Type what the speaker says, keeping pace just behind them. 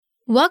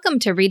Welcome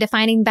to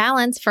Redefining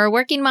Balance for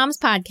Working Moms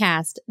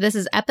podcast. This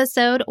is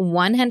episode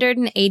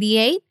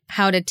 188,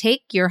 How to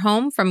Take Your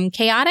Home from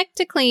Chaotic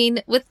to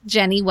Clean with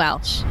Jenny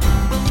Welsh.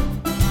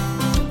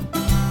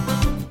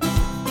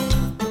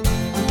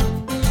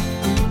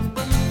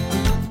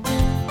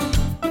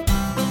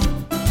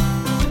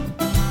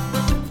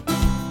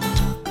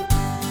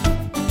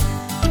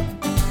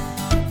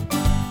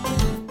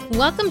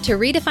 Welcome to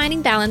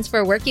Redefining Balance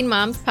for Working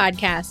Moms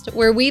podcast,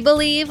 where we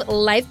believe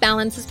life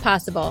balance is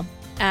possible.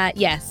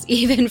 Yes,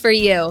 even for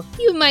you.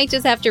 You might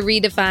just have to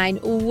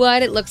redefine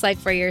what it looks like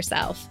for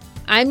yourself.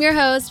 I'm your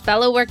host,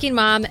 fellow working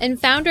mom, and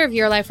founder of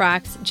Your Life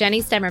Rocks,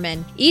 Jenny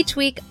Stemmerman. Each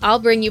week, I'll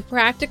bring you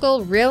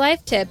practical,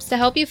 real-life tips to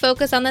help you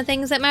focus on the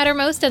things that matter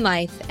most in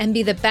life and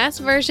be the best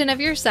version of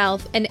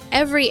yourself in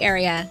every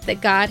area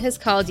that God has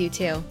called you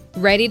to.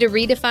 Ready to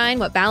redefine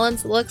what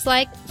balance looks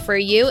like for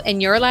you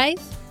and your life?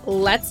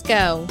 Let's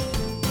go.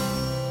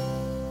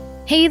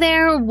 Hey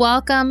there,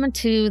 welcome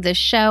to the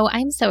show.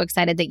 I'm so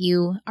excited that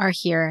you are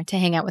here to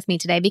hang out with me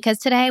today because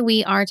today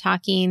we are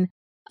talking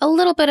a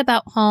little bit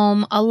about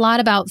home, a lot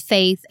about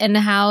faith, and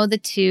how the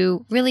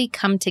two really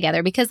come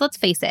together. Because let's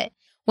face it,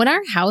 when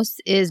our house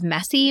is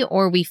messy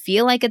or we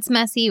feel like it's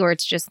messy or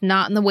it's just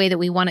not in the way that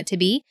we want it to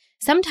be,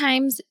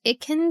 sometimes it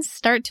can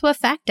start to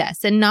affect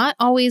us and not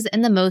always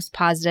in the most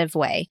positive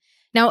way.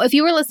 Now, if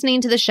you were listening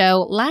to the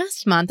show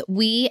last month,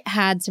 we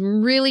had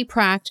some really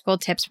practical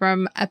tips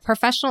from a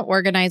professional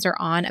organizer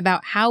on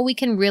about how we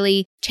can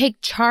really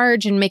take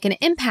charge and make an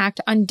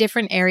impact on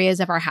different areas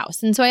of our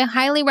house. And so I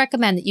highly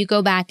recommend that you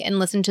go back and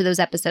listen to those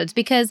episodes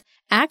because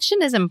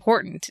action is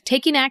important.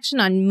 Taking action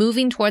on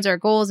moving towards our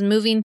goals and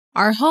moving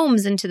our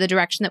homes into the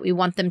direction that we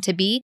want them to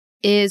be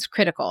is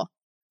critical,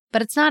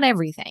 but it's not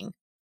everything.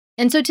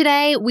 And so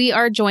today we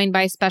are joined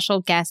by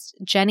special guest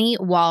Jenny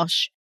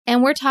Welsh.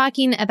 And we're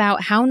talking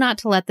about how not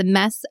to let the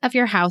mess of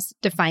your house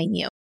define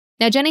you.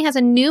 Now, Jenny has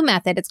a new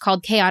method. It's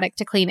called Chaotic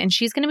to Clean, and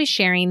she's going to be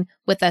sharing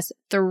with us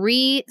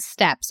 3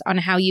 steps on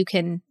how you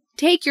can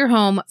take your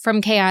home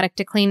from chaotic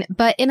to clean,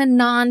 but in a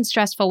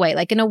non-stressful way,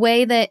 like in a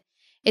way that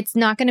it's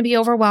not going to be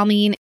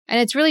overwhelming.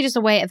 And it's really just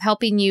a way of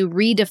helping you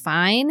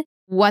redefine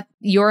what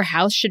your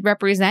house should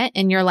represent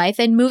in your life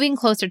and moving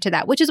closer to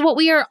that, which is what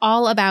we are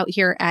all about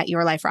here at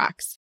Your Life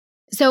Rocks.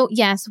 So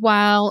yes,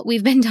 while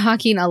we've been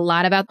talking a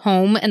lot about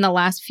home in the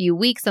last few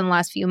weeks and the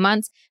last few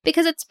months,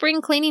 because it's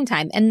spring cleaning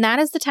time, and that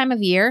is the time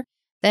of year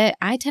that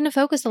I tend to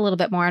focus a little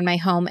bit more on my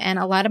home, and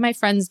a lot of my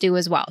friends do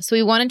as well. So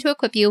we wanted to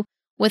equip you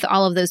with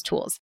all of those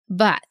tools.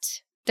 But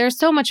there's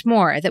so much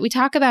more that we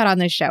talk about on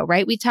this show,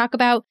 right? We talk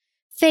about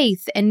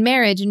faith and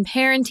marriage and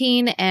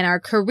parenting and our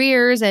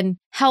careers and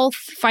health,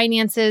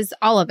 finances,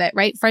 all of it,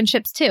 right?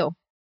 Friendships too.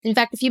 In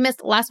fact, if you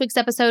missed last week's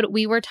episode,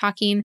 we were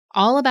talking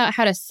all about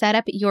how to set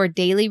up your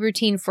daily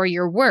routine for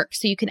your work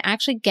so you can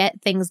actually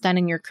get things done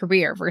in your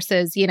career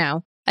versus,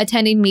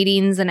 attending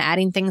meetings and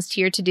adding things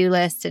to your to-do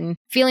list and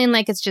feeling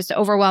like it's just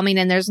overwhelming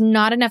and there's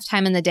not enough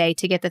time in the day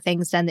to get the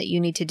things done that you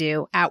need to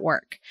do at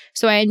work.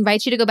 So I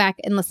invite you to go back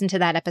and listen to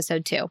that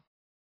episode too.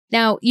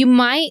 Now, you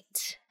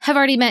might have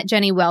already met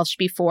Jenny Welsh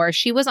before.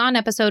 She was on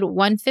episode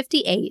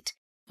 158.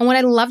 And what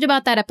I loved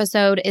about that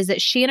episode is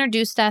that she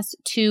introduced us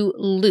to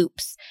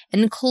loops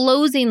and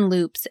closing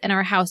loops in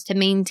our house to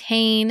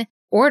maintain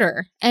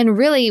order. And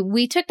really,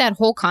 we took that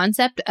whole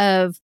concept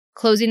of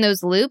closing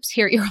those loops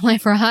here at Your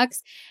Life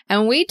Rocks,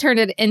 and we turned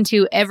it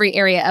into every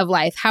area of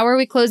life. How are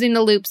we closing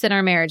the loops in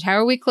our marriage? How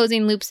are we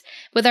closing loops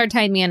with our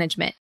time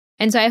management?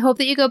 And so I hope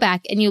that you go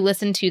back and you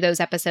listen to those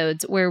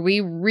episodes where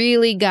we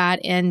really got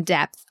in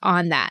depth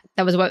on that.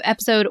 That was what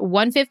episode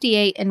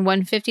 158 and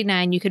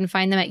 159. You can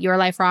find them at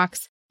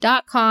yourliferocks.com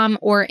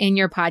or in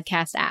your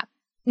podcast app.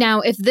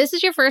 Now, if this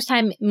is your first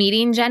time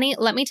meeting Jenny,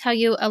 let me tell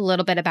you a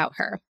little bit about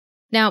her.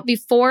 Now,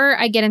 before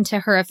I get into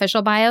her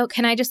official bio,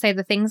 can I just say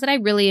the things that I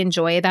really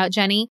enjoy about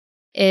Jenny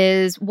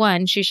is,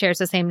 one, she shares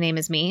the same name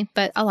as me,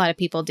 but a lot of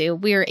people do.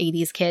 We're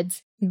 80s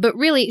kids. But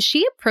really,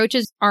 she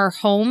approaches our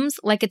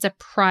homes like it's a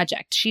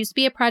project. She used to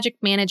be a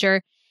project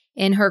manager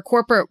in her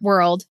corporate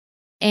world,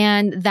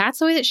 and that's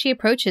the way that she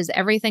approaches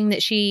everything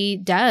that she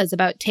does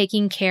about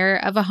taking care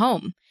of a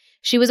home.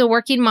 She was a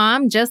working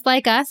mom just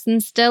like us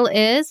and still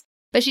is,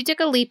 but she took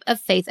a leap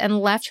of faith and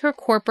left her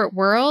corporate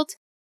world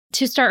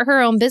to start her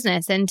own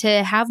business and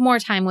to have more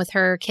time with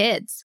her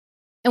kids.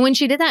 And when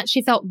she did that,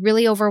 she felt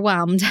really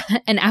overwhelmed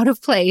and out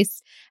of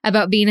place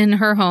about being in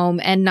her home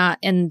and not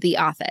in the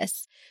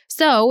office.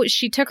 So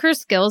she took her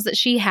skills that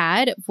she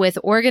had with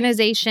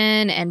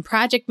organization and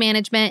project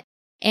management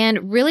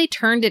and really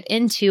turned it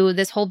into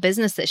this whole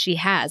business that she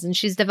has. And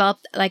she's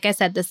developed, like I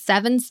said, the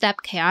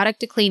 7-step chaotic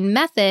to clean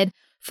method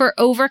for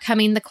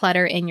overcoming the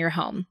clutter in your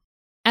home.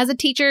 As a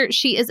teacher,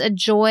 she is a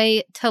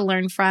joy to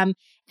learn from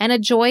and a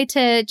joy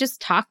to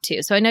just talk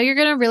to. So I know you're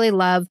going to really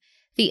love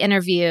the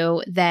interview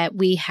that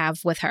we have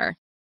with her.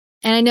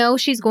 And I know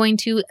she's going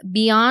to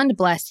beyond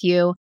bless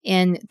you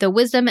in the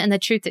wisdom and the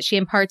truth that she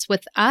imparts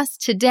with us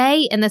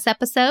today in this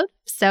episode.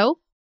 So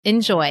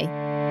enjoy.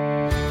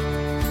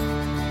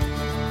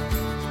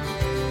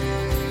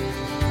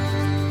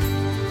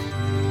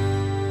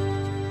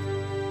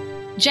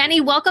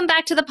 Jenny, welcome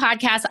back to the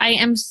podcast. I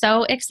am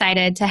so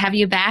excited to have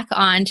you back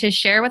on to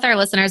share with our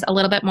listeners a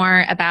little bit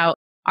more about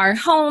our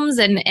homes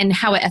and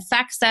how it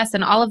affects us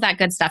and all of that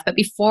good stuff. But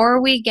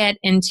before we get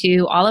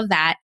into all of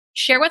that,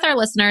 share with our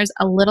listeners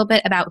a little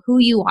bit about who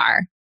you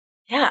are.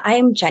 Yeah,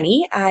 I'm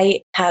Jenny.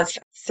 I have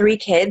 3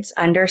 kids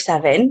under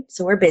 7,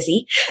 so we're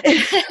busy.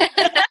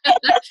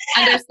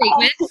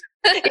 Understatement.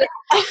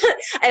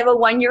 I have a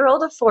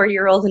 1-year-old, a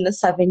 4-year-old, and a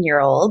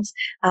 7-year-old.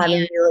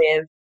 And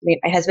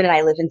my husband and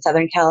I live in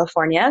Southern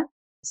California,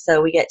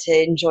 so we get to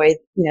enjoy,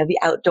 the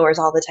outdoors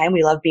all the time.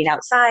 We love being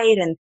outside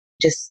and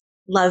just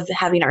love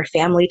having our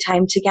family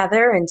time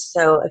together. And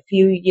so a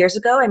few years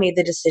ago, I made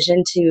the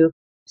decision to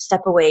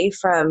step away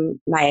from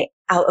my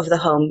out of the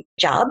home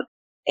job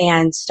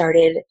and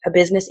started a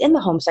business in the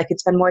home so I could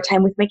spend more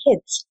time with my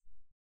kids.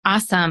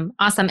 Awesome.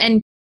 Awesome.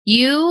 And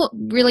you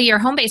really, your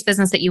home-based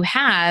business that you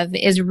have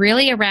is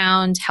really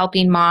around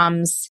helping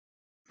moms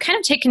kind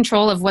of take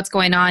control of what's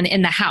going on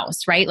in the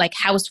house, right? Like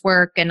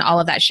housework and all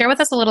of that. Share with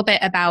us a little bit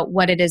about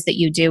what it is that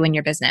you do in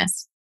your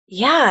business.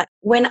 Yeah.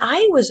 When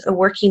I was a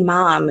working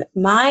mom,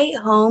 my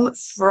home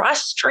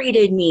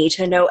frustrated me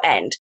to no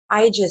end.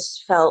 I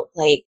just felt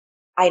like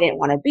I didn't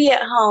want to be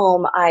at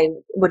home. I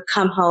would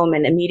come home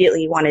and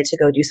immediately wanted to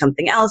go do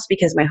something else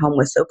because my home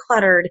was so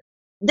cluttered.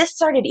 This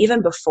started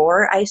even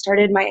before I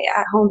started my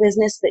at-home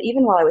business, but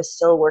even while I was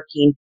still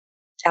working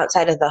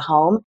outside of the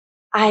home,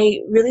 I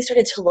really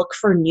started to look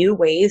for new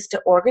ways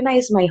to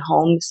organize my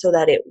home so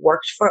that it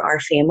worked for our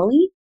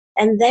family.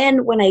 And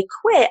then when I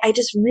quit, I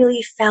just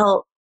really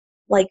felt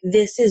like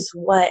this is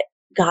what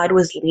God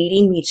was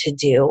leading me to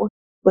do,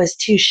 was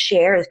to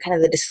share kind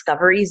of the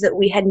discoveries that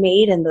we had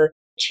made and the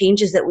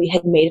changes that we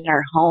had made in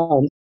our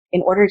home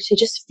in order to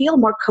just feel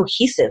more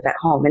cohesive at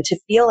home and to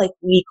feel like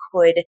we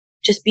could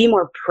just be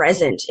more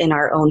present in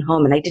our own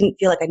home. And I didn't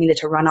feel like I needed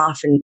to run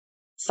off and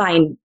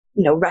find,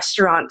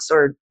 restaurants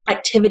or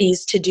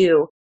activities to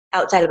do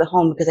outside of the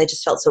home because I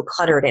just felt so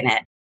cluttered in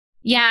it.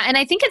 Yeah. And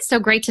I think it's so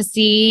great to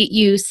see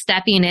you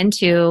stepping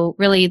into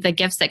really the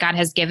gifts that God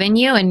has given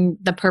you and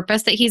the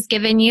purpose that He's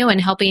given you and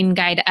helping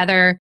guide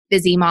other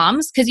busy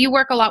moms, because you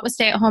work a lot with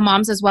stay-at-home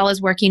moms as well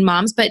as working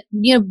moms, but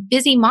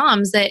busy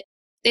moms that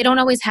they don't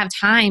always have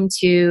time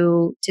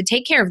to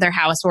take care of their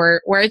house,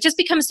 or it just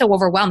becomes so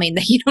overwhelming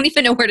that you don't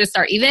even know where to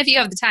start. Even if you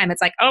have the time,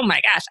 it's like, oh my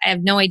gosh, I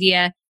have no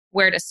idea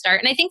where to start.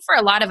 And I think for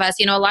a lot of us,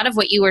 a lot of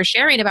what you were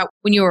sharing about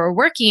when you were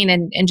working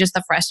and just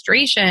the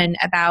frustration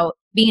about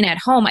being at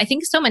home, I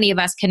think so many of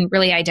us can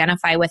really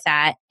identify with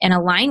that and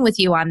align with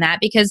you on that,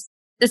 because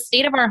the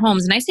state of our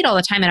homes, and I see it all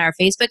the time in our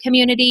Facebook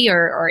community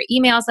or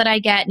emails that I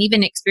get, and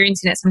even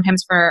experiencing it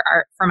sometimes for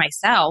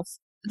myself,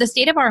 the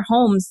state of our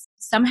homes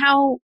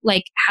somehow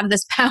have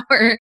this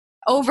power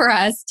over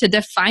us to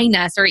define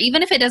us, or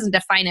even if it doesn't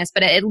define us,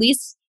 but at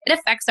least it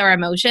affects our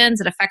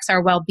emotions, it affects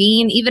our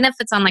well-being, even if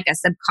it's on a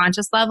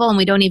subconscious level and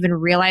we don't even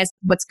realize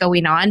what's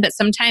going on. But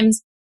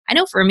sometimes, I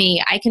know for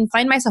me, I can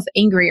find myself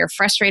angry or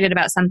frustrated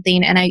about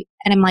something, and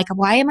I'm like,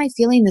 why am I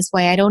feeling this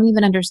way? I don't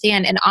even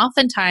understand. And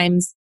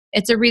oftentimes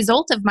it's a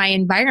result of my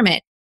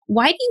environment.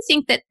 Why do you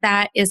think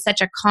that is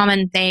such a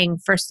common thing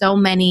for so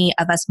many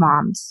of us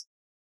moms?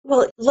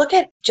 Well, look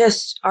at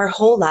just our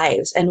whole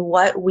lives and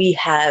what we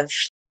have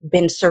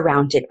been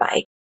surrounded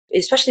by,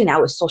 especially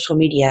now with social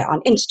media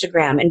on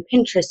Instagram and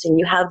Pinterest, and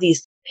you have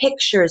these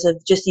pictures of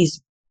just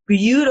these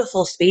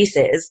beautiful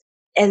spaces.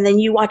 And then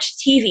you watch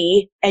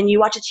TV and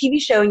you watch a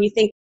TV show and you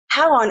think,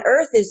 how on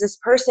earth is this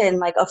person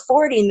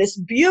affording this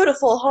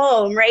beautiful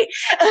home, right?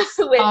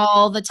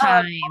 All the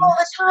time. All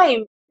the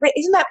time. Right?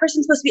 Isn't that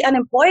person supposed to be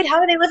unemployed? How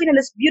are they living in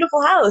this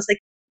beautiful house?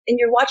 And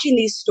you're watching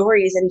these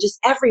stories and just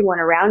everyone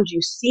around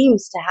you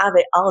seems to have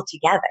it all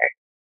together.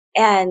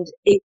 And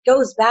it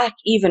goes back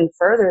even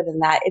further than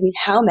that. I mean,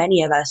 how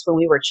many of us when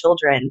we were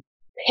children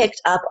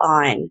picked up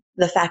on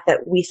the fact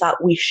that we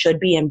thought we should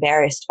be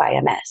embarrassed by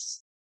a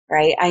mess,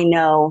 right? I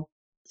know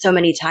so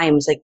many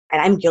times, and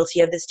I'm guilty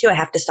of this too. I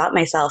have to stop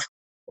myself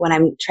when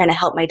I'm trying to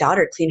help my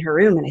daughter clean her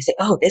room and I say,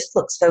 oh, this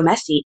looks so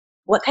messy.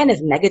 What kind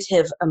of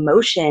negative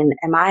emotion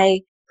am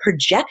I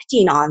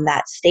projecting on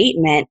that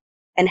statement?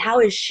 And how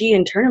is she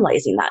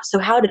internalizing that? So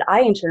how did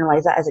I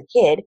internalize that as a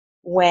kid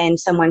when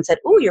someone said,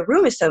 oh, your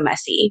room is so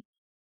messy?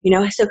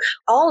 So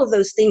all of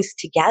those things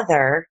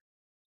together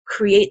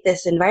create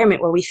this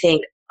environment where we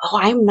think, oh,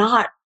 I'm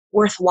not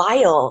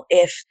worthwhile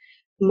if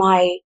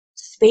my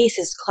space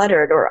is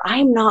cluttered, or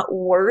I'm not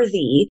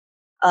worthy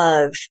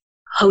of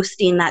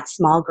hosting that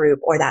small group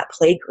or that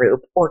play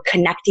group or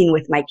connecting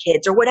with my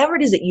kids or whatever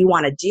it is that you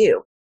want to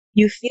do.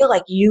 You feel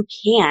like you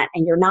can't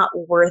and you're not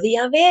worthy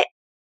of it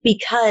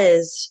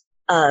because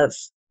of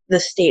the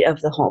state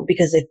of the home,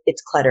 because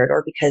it's cluttered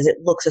or because it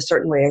looks a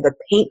certain way or the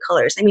paint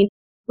colors. I mean,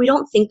 we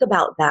don't think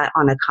about that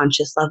on a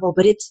conscious level,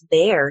 but it's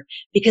there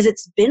because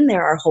it's been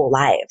there our whole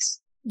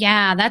lives.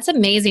 Yeah, that's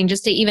amazing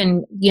just to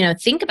even,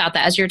 think about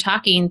that as you're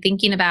talking,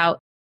 thinking about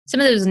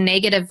some of those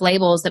negative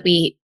labels that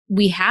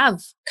we have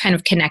kind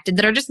of connected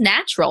that are just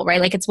natural,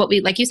 right? It's what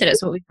like you said,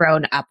 it's what we've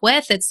grown up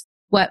with. It's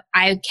what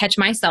I catch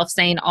myself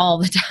saying all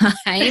the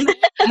time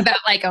about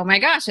like, oh my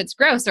gosh, it's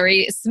gross or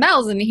it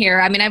smells in here.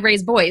 I mean, I've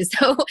raised boys,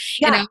 so,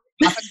 Yeah.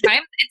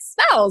 oftentimes it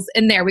smells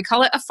in there. We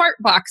call it a fart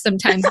box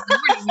sometimes in the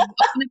morning when we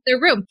open up their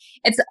room.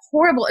 It's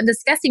horrible and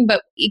disgusting,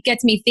 but it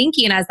gets me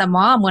thinking as a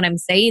mom when I'm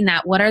saying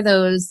that, what are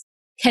those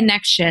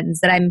connections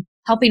that I'm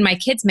helping my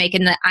kids make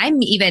and that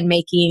I'm even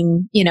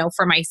making,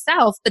 for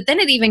myself? But then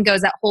it even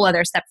goes that whole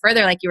other step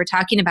further, like you were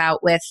talking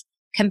about with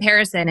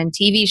comparison and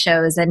TV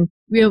shows. And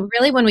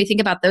really, when we think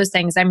about those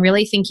things, I'm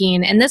really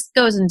thinking, and this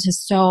goes into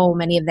so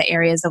many of the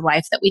areas of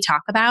life that we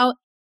talk about,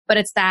 but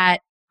it's that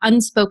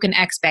unspoken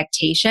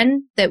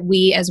expectation that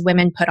we as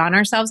women put on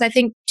ourselves, I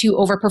think, to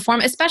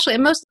overperform, especially,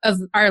 and most of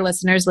our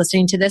listeners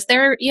listening to this,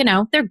 they're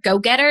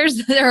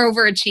go-getters, they're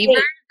overachievers.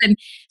 And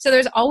so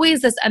there's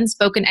always this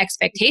unspoken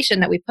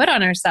expectation that we put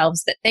on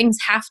ourselves that things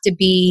have to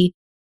be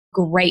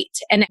great.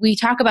 And we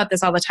talk about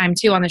this all the time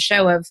too on the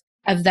show of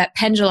that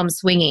pendulum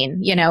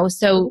swinging,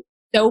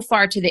 so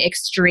far to the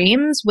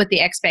extremes with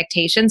the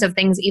expectations of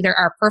things either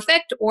are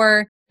perfect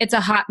or it's a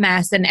hot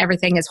mess and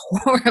everything is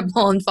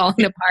horrible and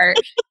falling apart.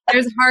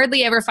 There's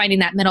hardly ever finding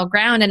that middle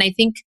ground. And I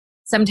think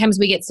sometimes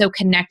we get so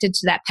connected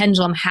to that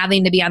pendulum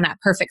having to be on that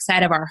perfect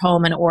side of our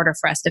home in order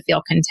for us to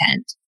feel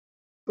content.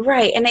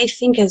 Right. And I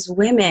think as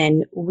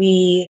women,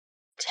 we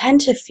tend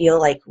to feel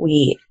like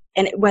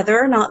and whether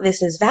or not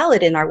this is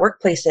valid in our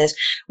workplaces,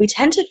 we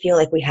tend to feel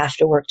like we have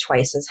to work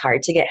twice as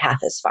hard to get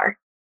half as far.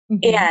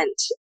 Mm-hmm. And,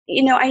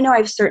 I know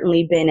I've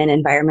certainly been in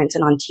environments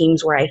and on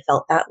teams where I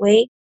felt that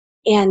way.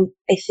 And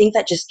I think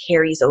that just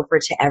carries over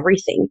to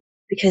everything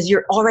because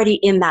you're already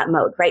in that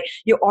mode, right?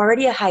 You're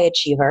already a high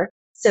achiever.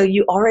 So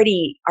you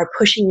already are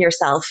pushing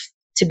yourself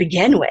to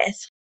begin with.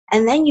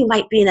 And then you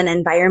might be in an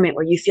environment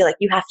where you feel like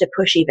you have to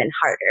push even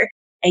harder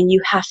and you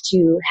have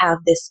to have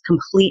this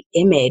complete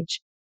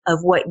image of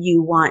what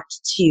you want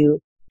to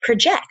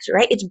project,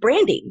 right? It's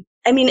branding.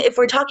 I mean, if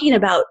we're talking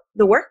about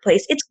the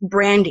workplace, it's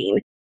branding.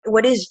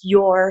 What is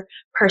your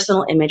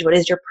personal image? What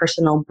does your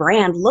personal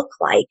brand look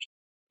like?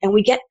 And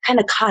we get kind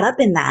of caught up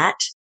in that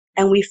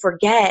and we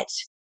forget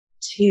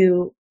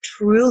to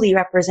truly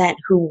represent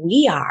who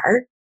we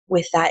are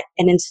with that.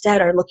 And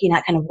instead are looking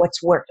at kind of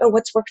what's worked. Oh,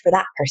 what's worked for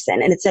that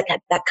person? And it's like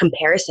that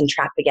comparison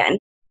trap again.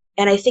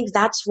 And I think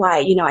that's why,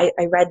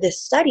 I read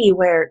this study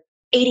where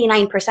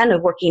 89%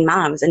 of working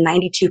moms and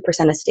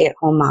 92% of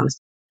stay-at-home moms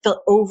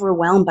feel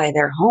overwhelmed by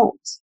their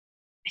homes.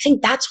 I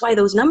think that's why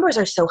those numbers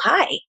are so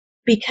high,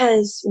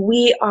 because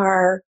we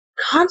are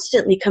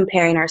constantly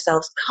comparing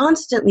ourselves,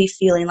 constantly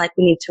feeling like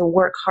we need to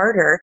work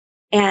harder.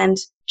 And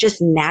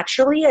just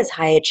naturally, as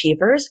high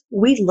achievers,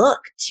 we look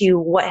to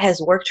what has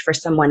worked for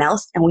someone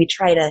else and we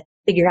try to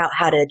figure out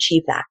how to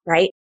achieve that,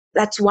 right?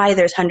 That's why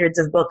there's hundreds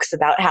of books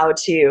about how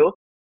to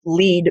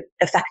lead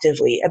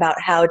effectively, about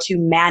how to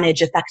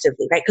manage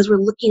effectively, right? Because we're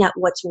looking at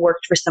what's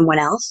worked for someone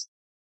else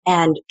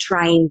and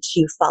trying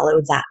to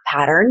follow that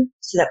pattern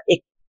so that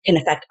it can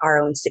affect our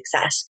own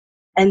success.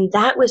 And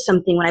that was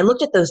something, when I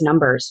looked at those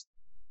numbers,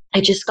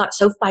 I just got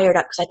so fired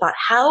up because I thought,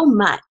 how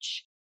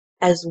much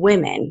as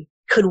women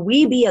could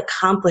we be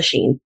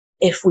accomplishing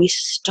if we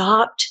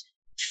stopped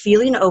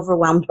feeling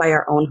overwhelmed by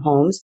our own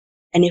homes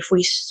and if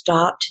we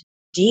stopped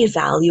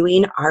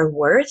devaluing our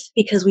worth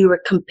because we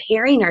were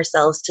comparing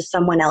ourselves to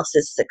someone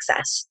else's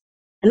success?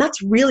 And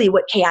that's really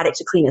what Chaotic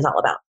to Clean is all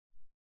about.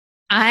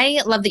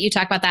 I love that you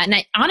talk about that. And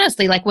I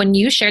honestly, like when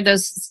you shared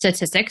those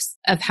statistics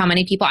of how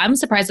many people, I'm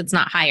surprised it's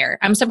not higher.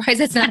 I'm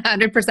surprised it's not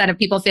 100% of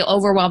people feel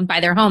overwhelmed by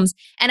their homes.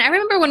 And I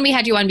remember when we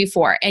had you on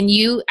before and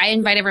I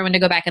invite everyone to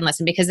go back and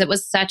listen because it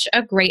was such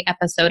a great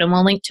episode and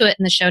we'll link to it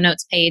in the show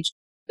notes page.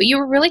 But you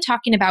were really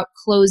talking about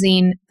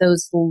closing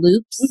those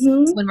loops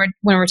when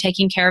we're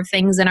taking care of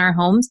things in our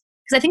homes.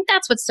 Because I think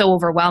that's what's so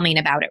overwhelming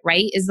about it,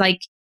 right? Is like,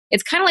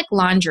 it's kind of like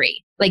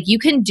laundry. Like you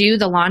can do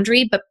the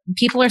laundry, but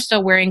people are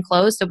still wearing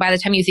clothes. So by the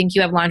time you think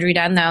you have laundry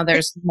done, now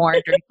there's more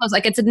dirty clothes.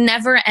 Like it's a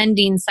never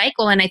ending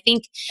cycle. And I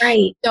think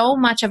so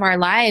much of our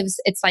lives,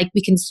 it's like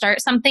we can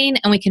start something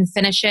and we can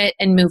finish it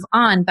and move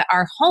on. But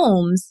our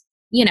homes,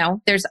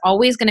 there's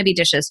always going to be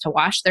dishes to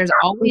wash. There's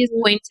always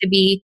going to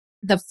be,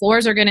 the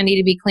floors are going to need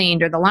to be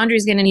cleaned or the laundry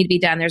is going to need to be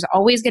done. There's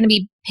always going to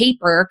be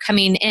paper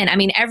coming in. I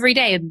mean, every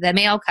day the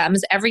mail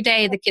comes, every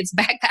day the kids'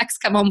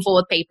 backpacks come home full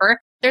of paper.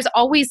 There's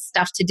always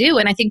stuff to do.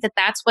 And I think that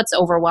that's what's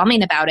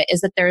overwhelming about it is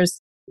that there's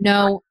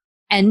no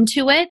end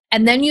to it.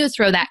 And then you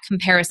throw that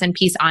comparison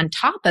piece on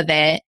top of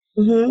it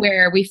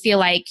where we feel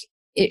like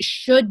it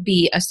should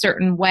be a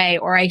certain way,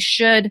 or I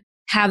should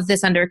have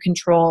this under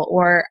control.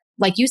 Or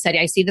like you said,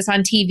 I see this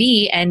on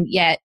TV and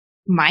yet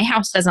my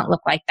house doesn't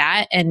look like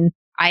that. And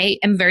I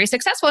am very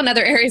successful in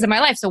other areas of my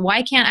life. So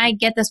why can't I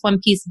get this one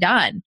piece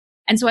done?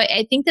 And so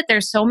I think that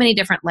there's so many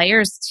different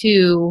layers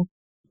to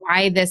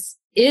why this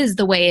is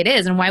the way it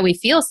is and why we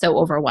feel so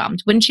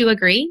overwhelmed. Wouldn't you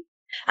agree?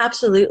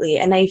 Absolutely.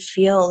 And I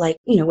feel like,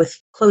 with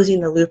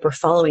closing the loop or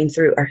following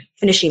through or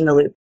finishing the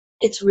loop,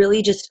 it's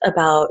really just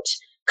about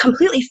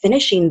completely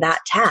finishing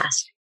that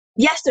task.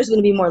 Yes, there's going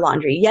to be more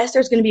laundry. Yes,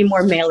 there's going to be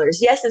more mailers.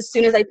 Yes, as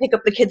soon as I pick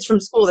up the kids from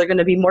school, there are going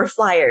to be more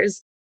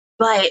flyers.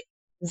 But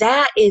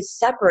that is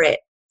separate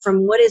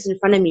from what is in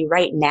front of me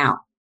right now.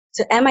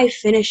 So am I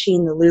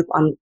finishing the loop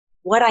on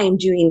what I am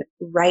doing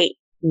right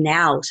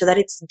now so that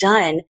it's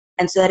done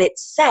and so that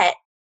it's set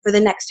for the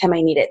next time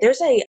I need it?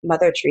 There's a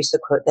Mother Teresa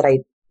quote that I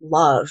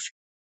love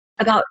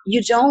about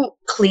you don't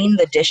clean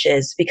the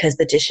dishes because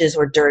the dishes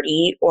were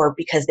dirty or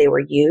because they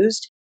were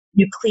used.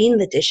 You clean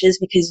the dishes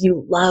because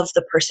you love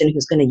the person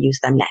who's going to use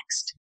them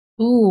next.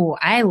 Ooh,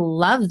 I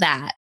love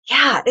that.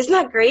 Yeah, isn't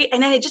that great?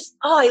 And I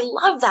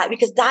love that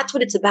because that's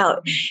what it's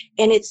about.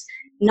 And it's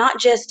not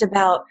just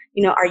about,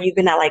 are you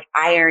going to like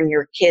iron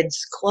your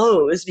kids'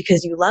 clothes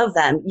because you love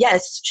them?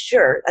 Yes,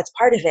 sure, that's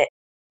part of it.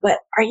 But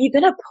are you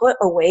going to put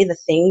away the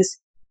things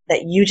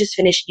that you just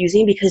finished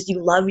using because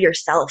you love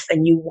yourself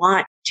and you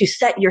want to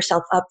set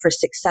yourself up for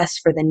success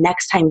for the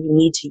next time you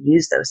need to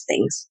use those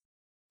things?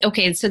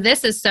 Okay, so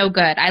this is so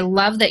good. I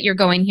love that you're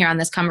going here on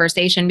this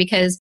conversation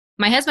because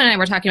my husband and I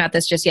were talking about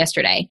this just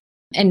yesterday.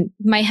 And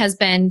my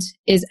husband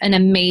is an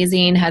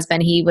amazing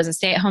husband. He was a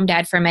stay-at-home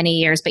dad for many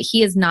years, but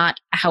he is not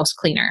a house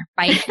cleaner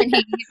by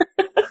any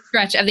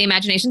stretch of the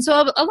imagination. So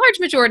a large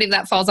majority of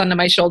that falls onto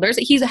my shoulders.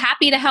 He's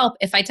happy to help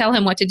if I tell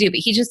him what to do, but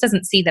he just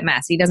doesn't see the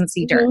mess. He doesn't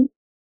see dirt.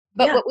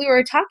 But what we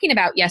were talking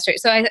about yesterday,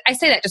 so I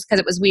say that just because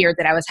it was weird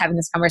that I was having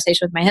this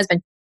conversation with my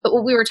husband. But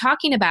what we were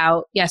talking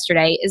about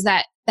yesterday is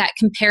that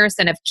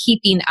comparison of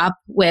keeping up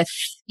with,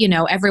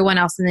 everyone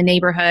else in the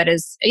neighborhood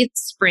it's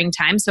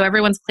springtime. So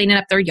everyone's cleaning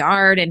up their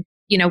yard and,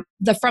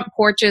 the front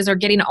porches are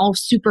getting all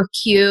super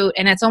cute.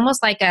 And it's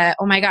almost like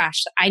oh my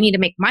gosh, I need to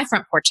make my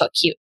front porch look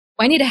cute.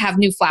 I need to have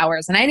new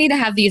flowers and I need to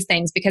have these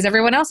things because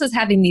everyone else is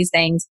having these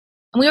things.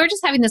 And we were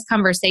just having this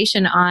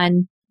conversation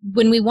on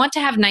when we want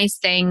to have nice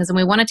things and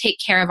we want to take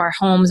care of our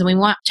homes and we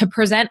want to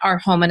present our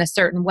home in a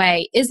certain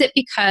way, is it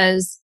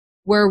because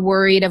we're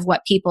worried of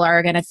what people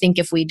are going to think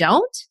if we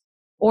don't?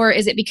 Or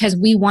is it because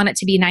we want it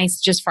to be nice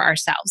just for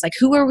ourselves? Like,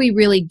 who are we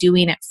really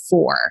doing it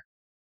for?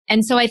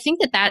 And so I think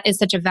that is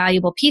such a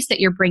valuable piece that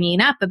you're bringing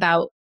up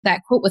about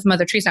that quote with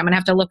Mother Teresa. I'm going to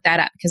have to look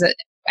that up because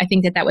I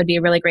think that would be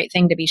a really great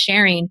thing to be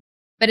sharing.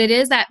 But it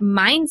is that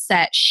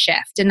mindset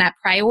shift and that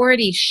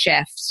priority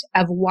shift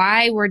of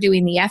why we're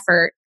doing the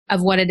effort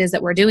of what it is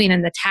that we're doing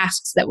and the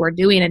tasks that we're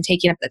doing and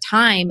taking up the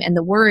time and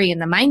the worry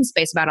and the mind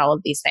space about all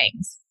of these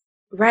things.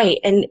 Right.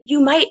 And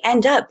you might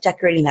end up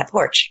decorating that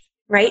porch,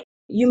 right?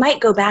 You might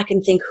go back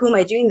and think, who am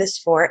I doing this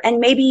for? And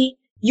maybe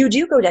you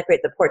do go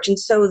decorate the porch. And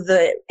so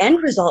the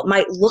end result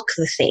might look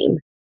the same,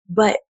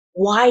 but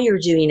why you're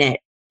doing it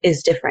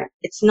is different.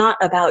 It's not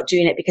about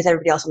doing it because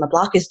everybody else on the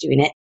block is doing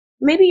it.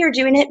 Maybe you're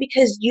doing it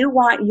because you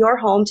want your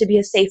home to be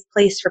a safe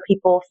place for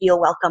people to feel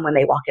welcome when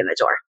they walk in the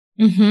door.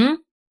 Mm-hmm.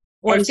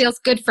 Or it feels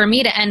good for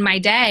me to end my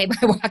day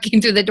by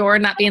walking through the door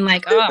and not being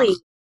like, oh,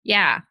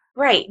 yeah.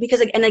 Right.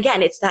 Because, and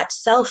again, it's that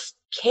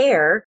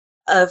self-care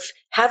of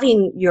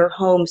having your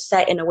home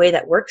set in a way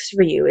that works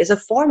for you is a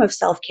form of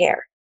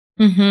self-care.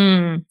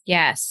 Mm-hmm.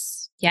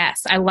 Yes.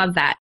 Yes. I love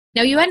that.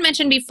 Now, you had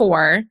mentioned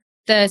before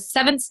the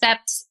 7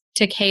 steps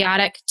to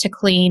chaotic to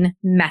clean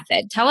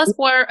method. Tell us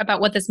more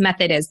about what this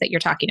method is that you're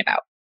talking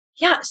about.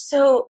 Yeah.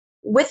 So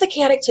with the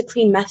chaotic to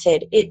clean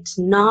method, it's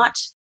not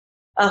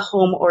a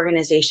home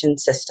organization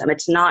system.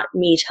 It's not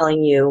me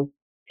telling you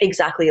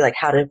exactly like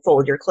how to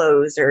fold your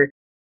clothes or,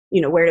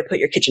 where to put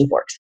your kitchen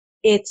forks.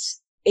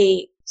 It's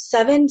a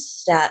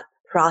 7-step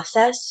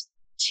process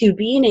to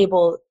being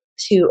able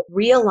to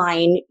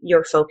realign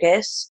your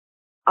focus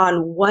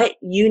on what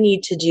you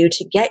need to do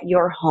to get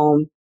your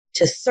home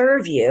to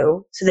serve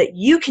you so that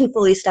you can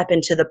fully step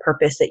into the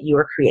purpose that you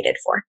were created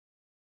for.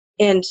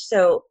 And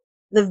so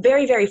the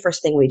very, very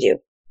first thing we do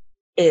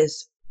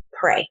is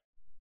pray.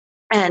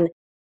 And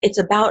it's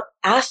about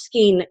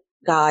asking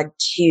God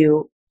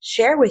to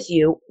share with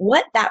you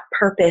what that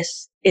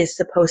purpose is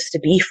supposed to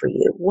be for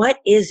you. What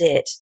is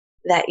it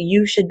that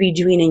you should be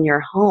doing in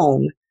your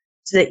home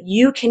so that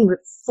you can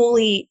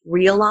fully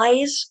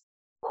realize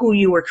who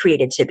you were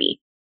created to be?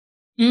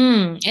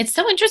 It's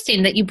so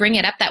interesting that you bring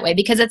it up that way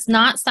because it's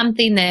not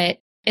something that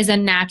is a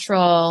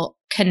natural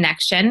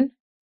connection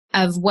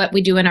of what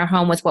we do in our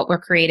home with what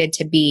we're created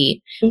to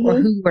be or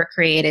who we're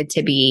created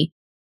to be.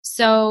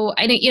 So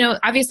I know,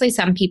 obviously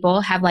some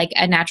people have like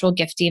a natural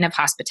gifting of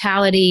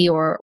hospitality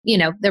or,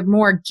 they're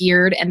more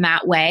geared in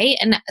that way.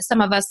 And some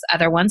of us,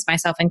 other ones,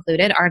 myself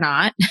included, are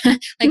not.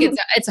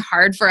 It's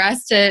hard for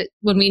us to,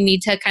 when we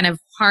need to kind of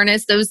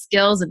harness those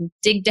skills and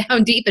dig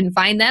down deep and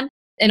find them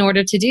in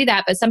order to do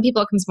that. But some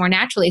people it comes more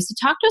naturally. So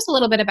talk to us a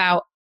little bit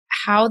about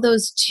how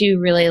those two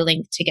really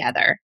link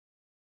together.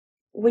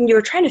 When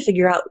you're trying to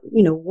figure out,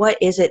 what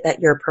is it that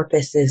your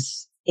purpose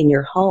is in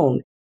your home,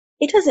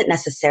 it doesn't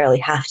necessarily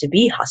have to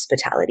be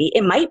hospitality.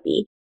 It might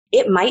be.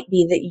 It might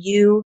be that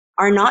you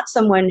are not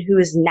someone who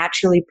is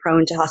naturally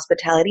prone to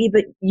hospitality,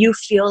 but you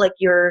feel like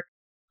your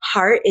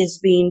heart is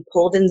being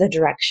pulled in the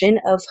direction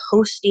of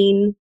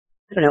hosting,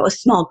 a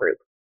small group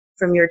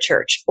from your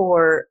church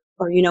or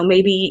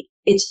maybe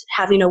it's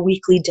having a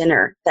weekly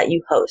dinner that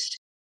you host.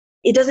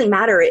 It doesn't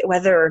matter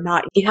whether or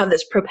not you have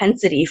this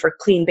propensity for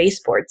clean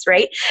baseboards,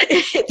 right?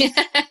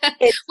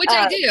 Which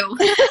I do.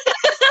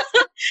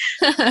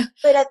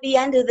 But at the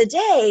end of the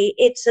day,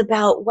 it's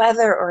about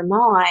whether or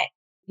not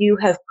you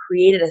have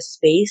created a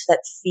space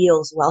that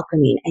feels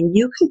welcoming. And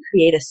you can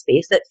create a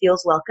space that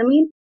feels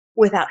welcoming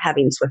without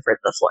having Swiffer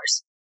the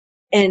floors.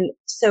 And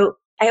so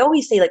I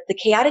always say, like, the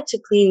chaotic to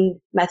clean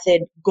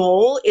method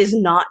goal is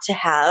not to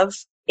have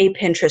a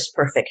Pinterest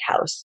perfect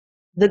house.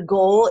 The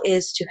goal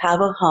is to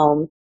have a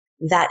home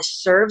that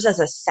serves as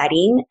a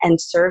setting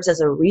and serves as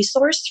a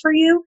resource for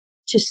you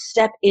to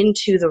step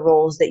into the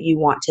roles that you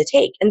want to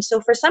take. And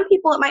so for some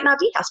people, it might not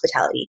be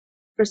hospitality.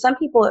 For some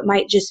people, it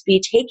might just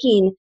be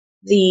taking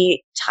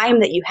the time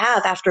that you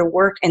have after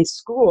work and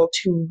school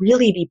to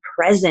really be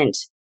present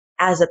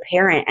as a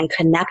parent and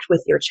connect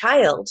with your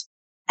child.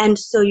 And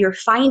so you're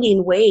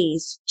finding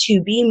ways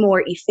to be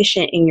more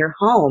efficient in your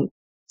home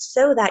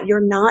so that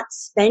you're not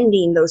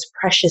spending those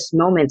precious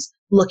moments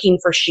looking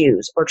for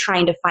shoes or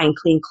trying to find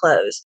clean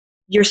clothes.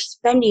 You're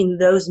spending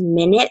those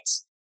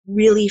minutes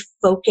really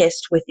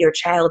focused with your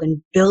child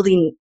and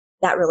building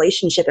that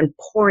relationship and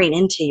pouring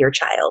into your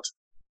child.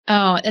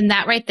 Oh, and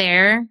that right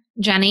there,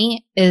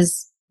 Jenny,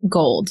 is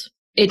gold.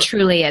 It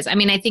truly is. I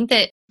mean, I think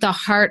that the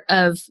heart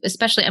of,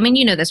 especially, I mean,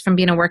 you know this from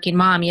being a working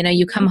mom, you know,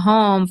 you come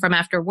home from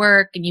after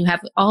work and you have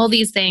all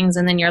these things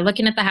and then you're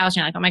looking at the house and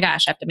you're like, oh my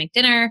gosh, I have to make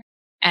dinner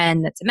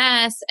and it's a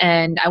mess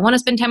and I want to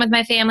spend time with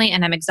my family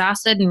and I'm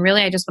exhausted and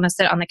really I just want to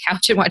sit on the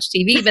couch and watch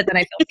TV, but then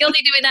I feel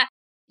guilty doing that.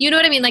 You know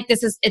what I mean? Like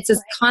it's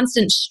this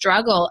constant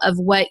struggle of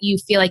what you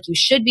feel like you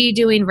should be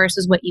doing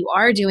versus what you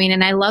are doing.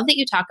 And I love that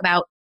you talk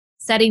about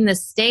setting the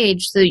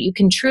stage so that you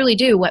can truly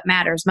do what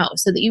matters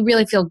most, so that you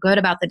really feel good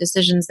about the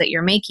decisions that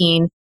you're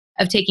making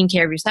of taking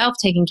care of yourself,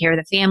 taking care of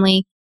the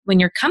family when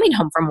you're coming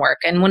home from work.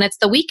 And when it's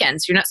the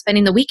weekends, you're not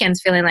spending the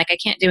weekends feeling like I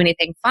can't do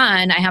anything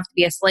fun. I have to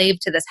be a slave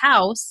to this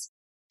house.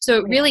 So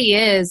it really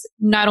is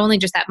not only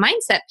just that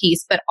mindset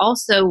piece, but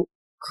also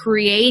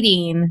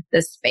creating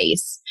the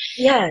space.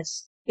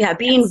 Yes. Yeah.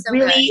 Being so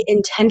really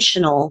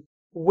intentional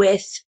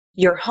with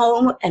your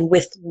home and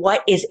with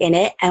what is in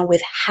it and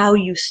with how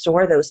you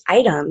store those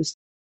items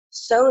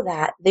so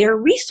that they're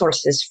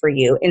resources for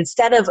you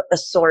instead of a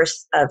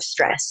source of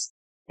stress.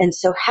 And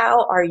so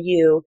how are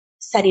you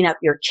setting up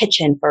your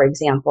kitchen, for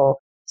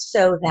example,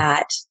 so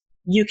that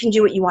you can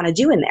do what you want to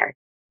do in there?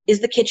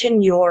 Is the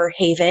kitchen your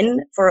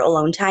haven for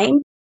alone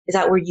time? Is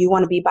that where you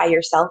want to be by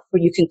yourself,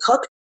 where you can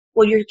cook?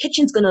 Well, your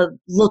kitchen's going to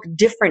look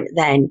different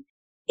than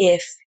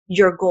if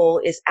your goal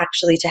is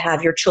actually to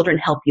have your children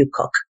help you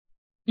cook.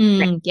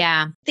 Right?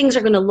 Yeah. Things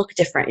are going to look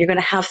different. You're going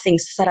to have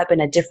things set up in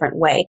a different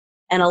way.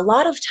 And a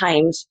lot of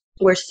times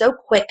we're so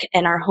quick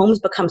and our homes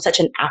become such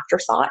an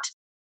afterthought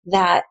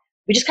that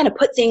we just kind of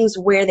put things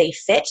where they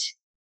fit.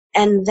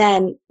 And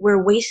then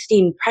we're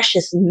wasting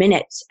precious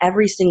minutes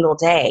every single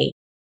day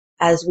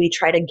as we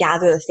try to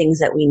gather the things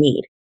that we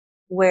need.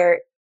 Where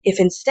if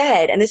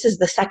instead, and this is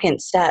the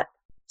second step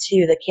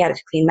to the chaotic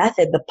to clean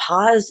method, the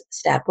pause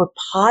step, we're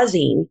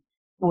pausing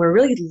and we're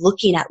really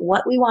looking at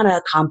what we want to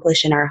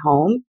accomplish in our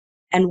home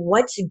and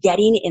what's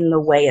getting in the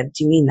way of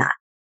doing that.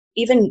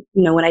 Even,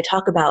 when I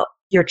talk about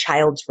your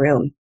child's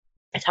room,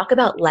 I talk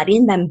about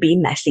letting them be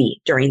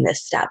messy during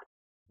this step.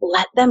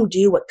 Let them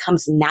do what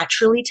comes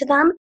naturally to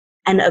them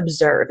and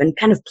observe and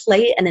kind of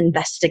play an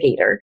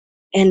investigator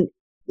and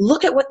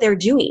look at what they're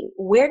doing.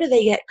 Where do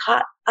they get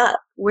caught up?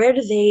 Where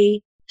do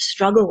they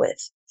struggle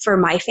with? For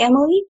my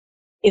family,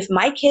 if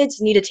my kids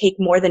need to take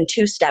more than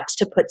 2 steps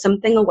to put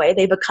something away,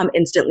 they become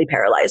instantly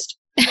paralyzed.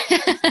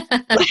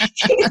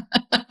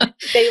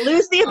 They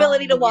lose the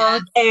ability to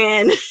walk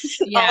and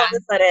all of a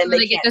sudden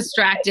they get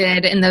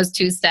distracted in those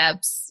 2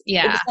 steps.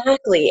 Yeah,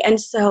 exactly. And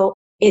so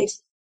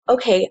it's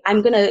okay.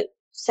 I'm going to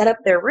set up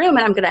their room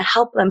and I'm going to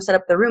help them set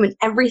up the room, and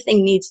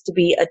everything needs to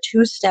be a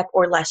 2-step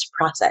or less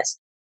process.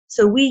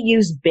 So we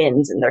use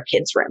bins in their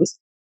kids' rooms.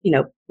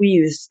 We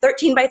use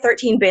 13 by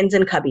 13 bins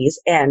and cubbies,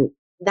 and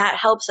that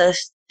helps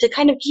us to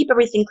kind of keep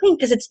everything clean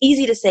because it's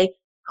easy to say,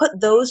 put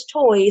those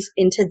toys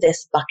into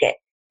this bucket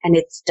and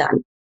it's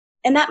done.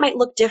 And that might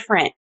look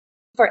different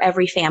for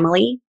every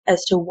family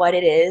as to what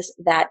it is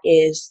that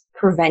is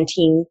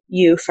preventing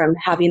you from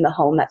having the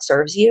home that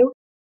serves you.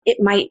 It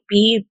might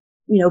be,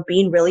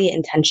 being really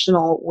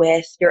intentional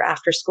with your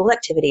after school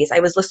activities. I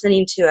was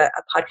listening to a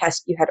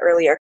podcast you had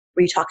earlier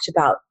where you talked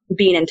about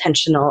being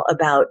intentional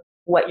about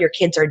what your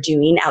kids are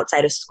doing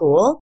outside of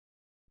school.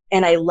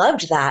 And I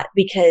loved that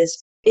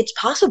because it's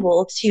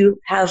possible to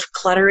have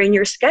clutter in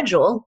your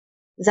schedule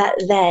that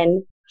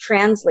then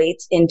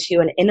translates into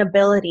an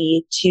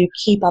inability to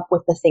keep up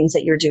with the things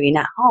that you're doing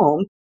at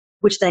home,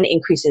 which then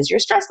increases your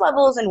stress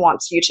levels and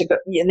wants you to go,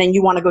 and then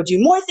you want to go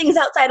do more things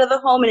outside of the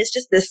home. And it's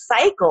just this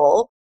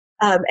cycle.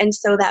 And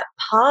so that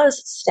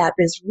pause step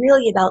is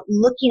really about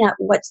looking at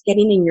what's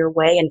getting in your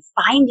way and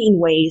finding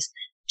ways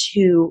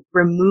to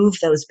remove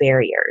those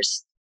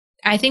barriers.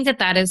 I think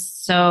that is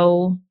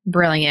so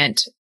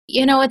brilliant.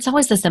 It's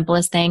always the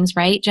simplest things,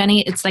 right,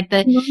 Jenny? It's like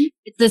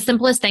it's the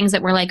simplest things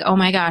that we're like, oh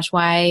my gosh,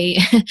 why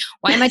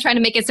am I trying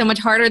to make it so much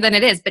harder than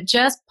it is? But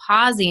just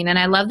pausing. And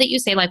I love that you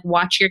say, like,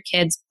 watch your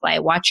kids play,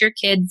 watch your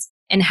kids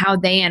and how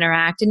they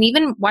interact, and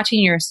even watching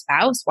your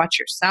spouse, watch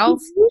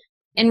yourself.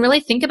 and really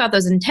think about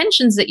those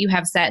intentions that you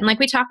have set. And like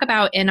we talk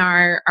about in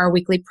our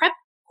weekly prep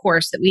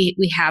course that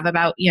we have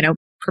about,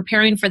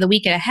 preparing for the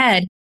week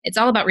ahead, it's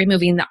all about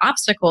removing the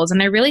obstacles.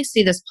 And I really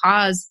see this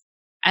pause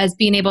as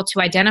being able to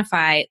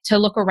identify, to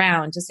look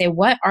around, to say,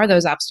 what are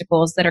those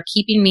obstacles that are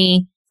keeping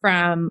me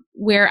from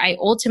where I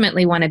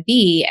ultimately want to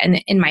be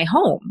and in my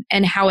home,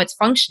 and how it's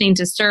functioning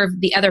to serve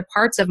the other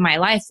parts of my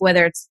life,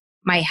 whether it's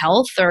my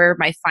health or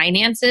my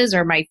finances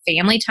or my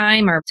family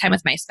time or time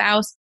with my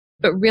spouse,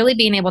 but really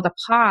being able to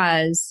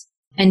pause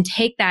and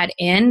take that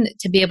in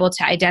to be able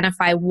to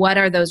identify what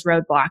are those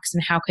roadblocks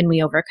and how can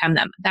we overcome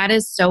them. That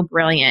is so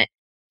brilliant,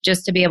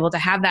 just to be able to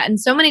have that. And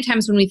so many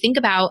times when we think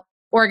about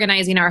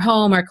organizing our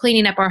home or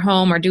cleaning up our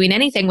home or doing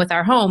anything with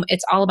our home,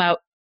 it's all about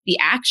the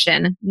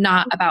action,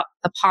 not about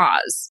the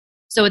pause.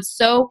 So it's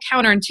so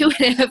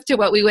counterintuitive to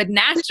what we would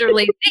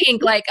naturally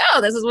think, like,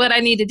 oh, this is what I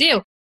need to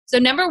do. So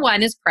number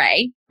one is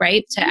pray,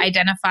 right? To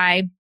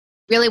identify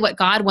really what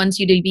God wants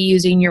you to be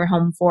using your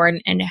home for,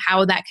 and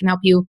how that can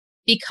help you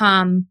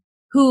become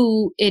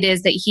who it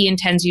is that He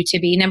intends you to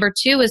be. Number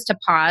two is to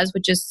pause,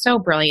 which is so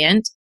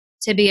brilliant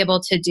to be able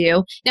to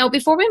do. Now,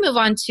 before we move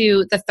on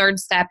to the third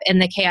step in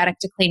the chaotic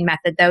to clean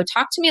method, though,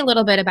 talk to me a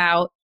little bit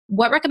about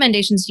what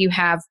recommendations do you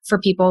have for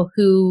people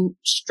who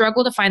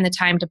struggle to find the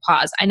time to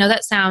pause? I know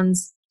that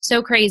sounds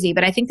so crazy,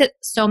 but I think that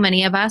so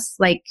many of us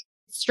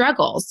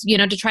struggles,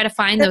 to try to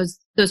find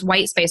those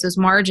white space, those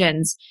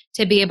margins,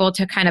 to be able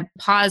to kind of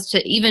pause,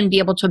 to even be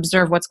able to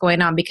observe what's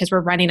going on, because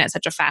we're running at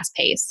such a fast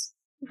pace.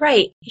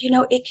 Right.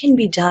 It can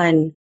be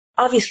done.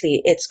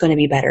 Obviously, it's going to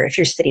be better if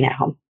you're sitting at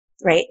home,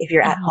 right? If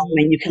you're at home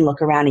and you can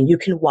look around and you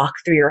can walk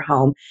through your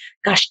home.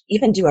 Gosh,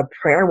 even do a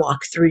prayer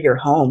walk through your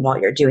home while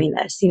you're doing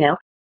this, It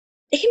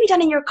can be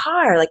done in your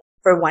car. Like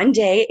for one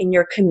day in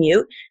your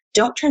commute,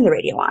 don't turn the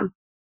radio on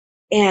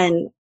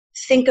and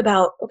think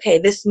about, okay,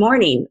 this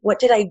morning, what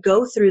did I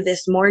go through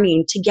this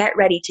morning to get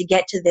ready to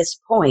get to this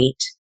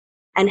point?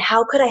 And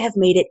how could I have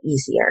made it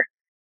easier?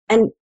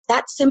 And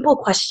that simple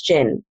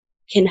question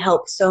can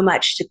help so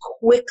much to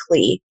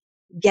quickly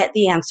get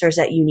the answers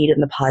that you need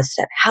in the pause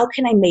step. How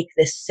can I make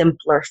this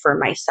simpler for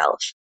myself?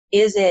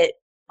 Is it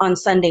on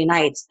Sunday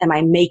nights, am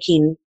I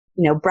making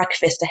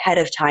breakfast ahead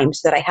of time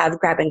so that I have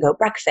grab and go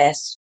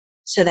breakfast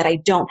so that I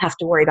don't have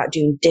to worry about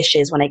doing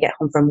dishes when I get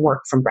home from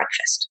work from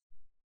breakfast?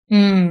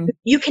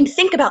 You can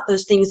think about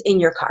those things in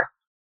your car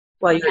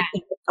while you're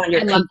on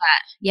your I love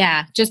that.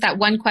 Yeah. Just that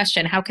one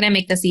question. How can I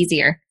make this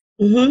easier?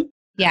 Mm-hmm.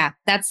 Yeah.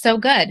 That's so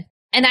good.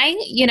 And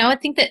I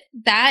think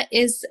that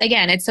is,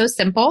 again, it's so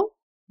simple,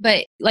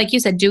 but like you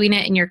said, doing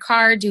it in your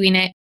car, doing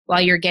it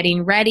while you're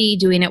getting ready,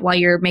 doing it while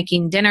you're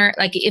making dinner.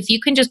 Like if you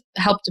can just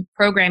help to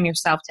program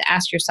yourself to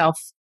ask yourself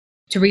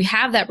to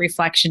have that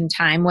reflection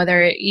time,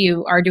 whether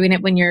you are doing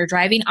it when you're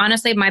driving.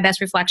 Honestly, my best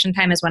reflection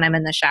time is when I'm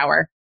in the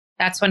shower.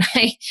 That's when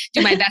I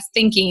do my best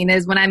thinking,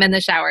 is when I'm in the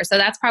shower. So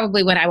that's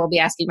probably when I will be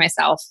asking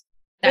myself.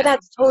 But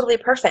that's totally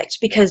perfect,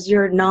 because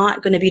you're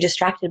not going to be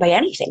distracted by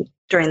anything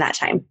during that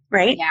time,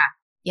 right?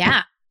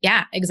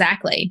 Yeah,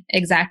 exactly.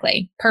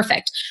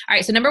 Perfect. All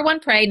right. So number one,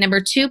 pray.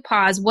 Number two,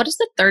 pause. What is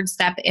the third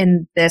step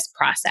in this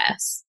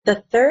process?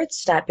 The third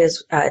step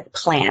is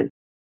plan.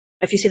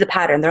 If you see the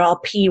pattern, they're all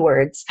P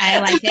words. I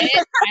like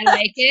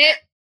it.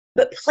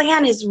 But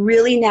plan is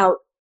really, now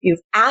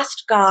you've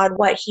asked God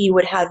what He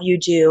would have you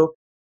do.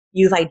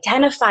 You've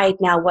identified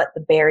now what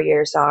the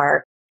barriers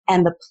are.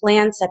 And the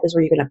plan step is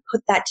where you're going to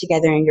put that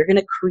together and you're going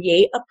to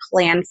create a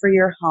plan for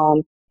your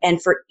home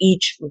and for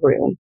each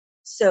room.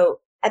 So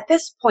at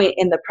this point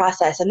in the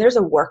process, and there's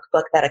a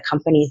workbook that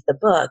accompanies the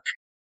book,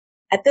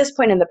 at this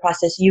point in the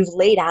process, you've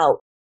laid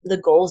out the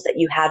goals that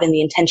you have and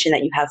the intention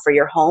that you have for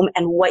your home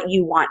and what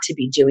you want to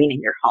be doing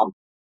in your home.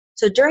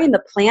 So during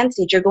the plan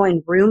stage, you're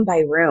going room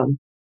by room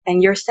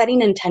and you're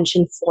setting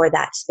intention for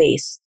that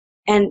space.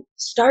 And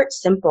start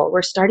simple.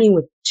 We're starting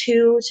with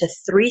 2 to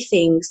 3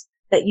 things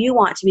that you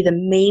want to be the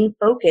main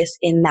focus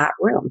in that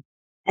room.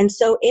 And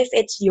so if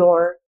it's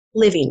your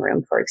living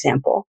room, for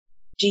example,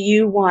 do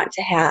you want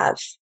to have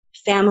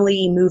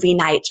family movie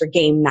nights or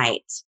game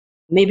nights?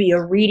 Maybe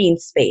a reading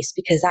space,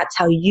 because that's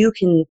how you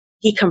can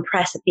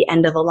decompress at the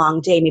end of a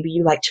long day. Maybe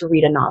you like to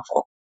read a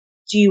novel.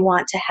 Do you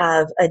want to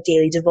have a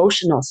daily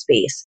devotional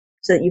space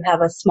so that you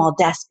have a small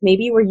desk,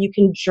 maybe where you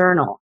can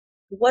journal?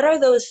 What are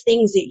those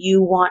things that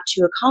you want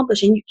to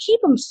accomplish? And you keep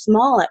them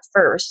small at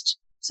first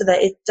so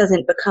that it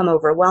doesn't become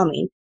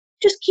overwhelming.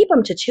 Just keep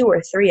them to 2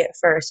 or 3 at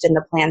first in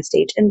the plan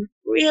stage and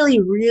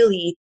really,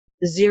 really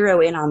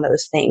zero in on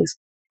those things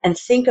and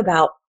think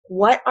about,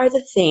 what are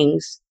the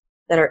things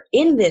that are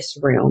in this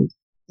room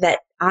that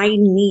I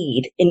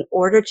need in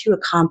order to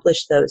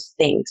accomplish those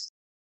things?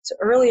 So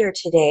earlier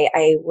today,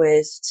 I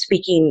was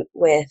speaking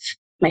with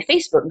my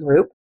Facebook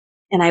group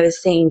and I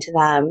was saying to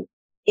them,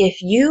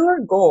 if your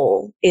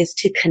goal is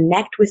to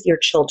connect with your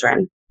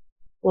children,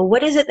 well,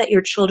 what is it that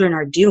your children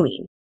are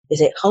doing?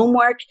 Is it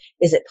homework?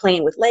 Is it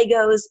playing with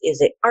Legos?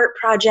 Is it art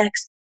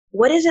projects?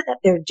 What is it that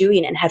they're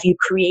doing? And have you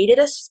created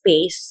a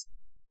space,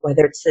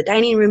 whether it's the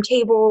dining room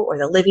table or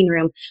the living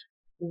room,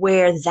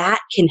 where that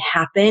can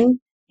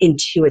happen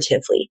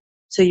intuitively?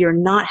 So you're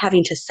not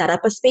having to set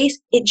up a space.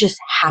 It just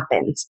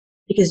happens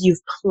because you've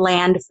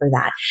planned for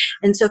that.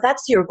 And so if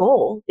that's your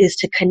goal, is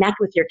to connect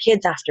with your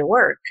kids after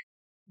work,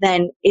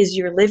 then is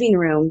your living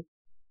room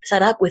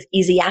set up with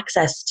easy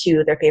access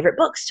to their favorite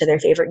books, to their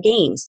favorite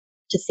games,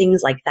 to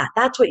things like that.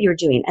 That's what you're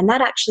doing. And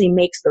that actually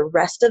makes the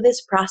rest of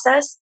this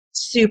process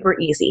super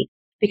easy,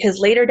 because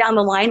later down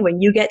the line,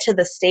 when you get to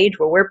the stage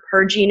where we're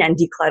purging and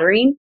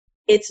decluttering,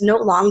 it's no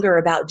longer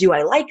about, do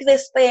I like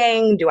this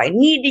thing? Do I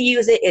need to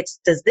use it? It's,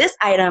 does this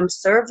item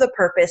serve the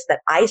purpose that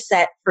I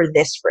set for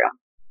this room?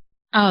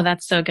 Oh,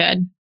 that's so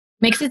good.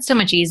 Makes it so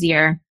much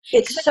easier.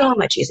 It's so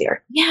much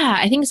easier. Yeah.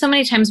 I think so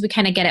many times we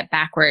kind of get it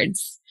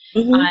backwards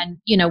on,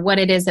 what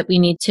it is that we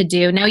need to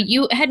do. Now,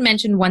 you had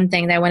mentioned one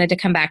thing that I wanted to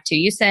come back to.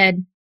 You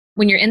said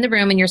when you're in the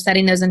room and you're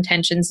setting those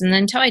intentions, and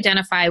then to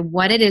identify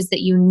what it is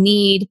that you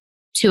need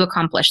to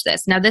accomplish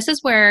this. Now, this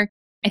is where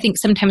I think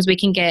sometimes we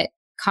can get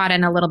caught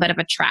in a little bit of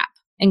a trap.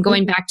 And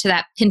going back to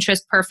that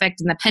Pinterest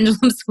perfect and the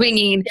pendulum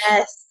swinging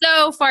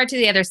so far to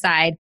the other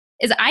side,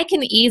 is I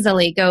can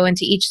easily go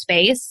into each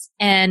space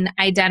and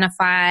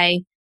identify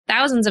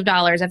thousands of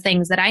dollars of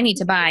things that I need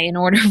to buy in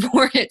order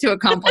for it to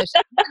accomplish.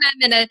 And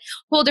I'm in a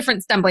whole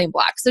different stumbling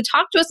block. So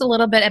talk to us a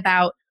little bit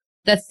about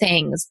the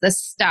things, the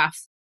stuff,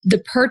 the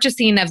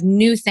purchasing of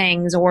new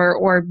things,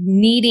 or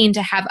needing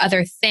to have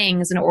other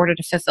things in order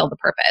to fulfill the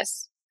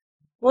purpose.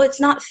 Well, it's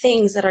not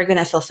things that are going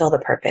to fulfill the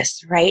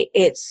purpose, right?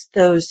 It's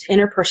those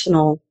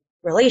interpersonal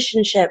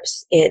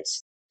relationships.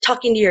 It's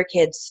talking to your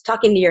kids,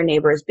 talking to your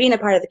neighbors, being a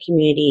part of the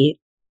community,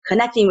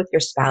 connecting with your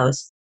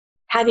spouse,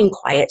 having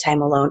quiet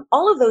time alone.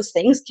 All of those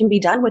things can be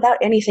done without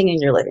anything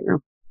in your living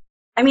room.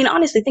 I mean,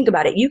 honestly, think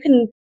about it. You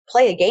can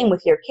play a game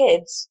with your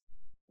kids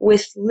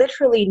with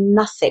literally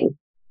nothing,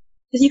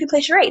 because you can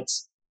play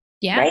charades.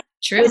 Yeah, right?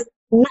 True. With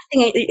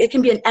nothing, it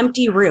can be an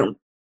empty room,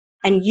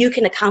 and you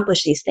can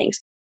accomplish these things.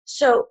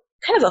 So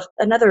kind of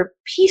another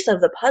piece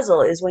of the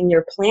puzzle is when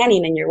you're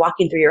planning and you're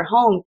walking through your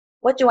home,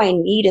 what do I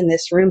need in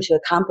this room to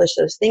accomplish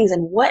those things?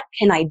 And what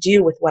can I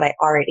do with what I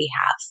already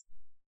have?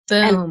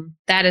 Boom. And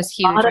that is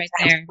huge right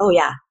there. Oh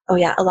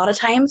yeah. A lot of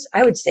times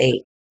I would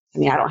say, I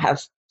mean, I don't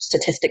have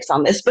statistics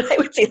on this, but I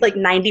would say like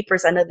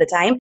 90% of the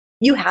time,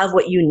 you have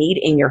what you need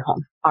in your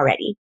home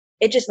already.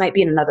 It just might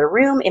be in another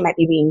room. It might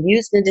be being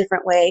used in a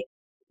different way.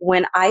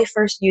 When I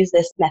first used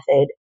this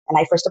method and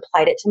I first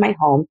applied it to my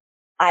home,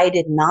 I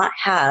did not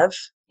have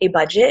a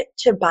budget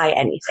to buy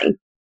anything.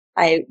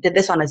 I did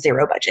this on a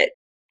zero budget.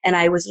 And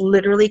I was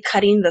literally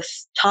cutting the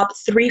top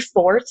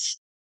 3/4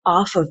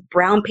 off of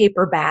brown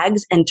paper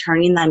bags and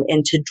turning them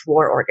into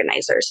drawer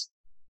organizers.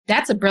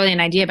 That's a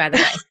brilliant idea, by the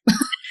way.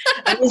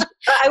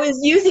 I was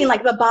using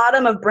like the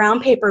bottom of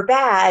brown paper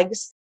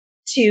bags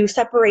to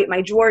separate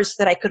my drawers so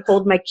that I could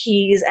hold my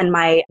keys and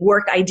my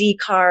work ID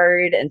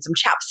card and some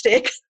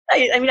chapstick.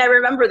 I mean, I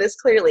remember this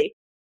clearly.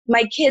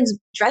 My kids'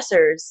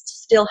 dressers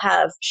still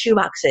have shoe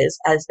boxes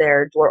as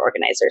their drawer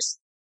organizers.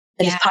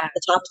 I just pop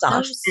the tops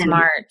off and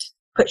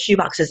put shoe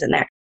boxes in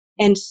there.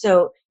 And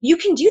so you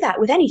can do that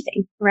with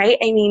anything, right?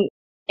 I mean,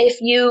 if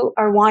you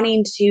are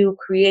wanting to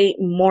create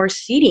more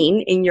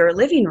seating in your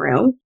living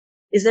room,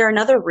 is there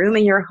another room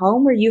in your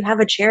home where you have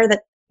a chair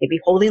that maybe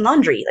holding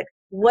laundry? Like,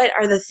 what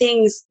are the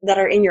things that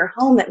are in your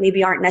home that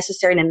maybe aren't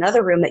necessary in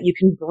another room that you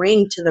can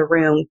bring to the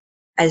room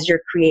as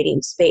you're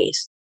creating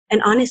space?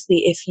 And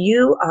honestly, if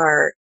you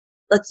are,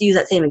 let's use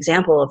that same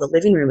example of the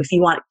living room. If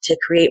you want to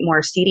create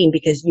more seating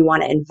because you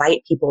want to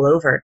invite people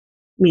over,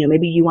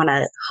 maybe you want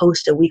to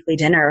host a weekly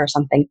dinner or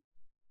something.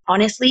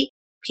 Honestly,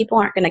 people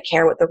aren't going to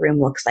care what the room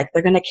looks like.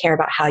 They're going to care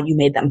about how you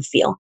made them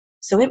feel.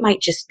 So it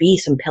might just be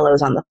some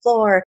pillows on the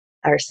floor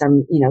or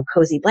some,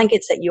 cozy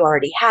blankets that you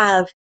already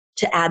have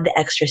to add the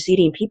extra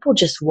seating. People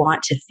just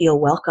want to feel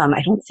welcome.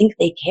 I don't think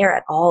they care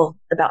at all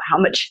about how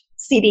much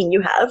seating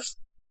you have.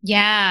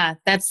 Yeah,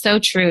 that's so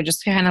true.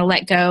 Just kind of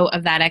let go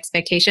of that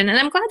expectation. And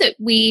I'm glad that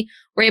we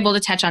were able to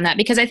touch on that,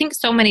 because I think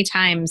so many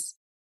times,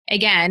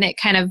 again, it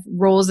kind of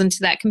rolls into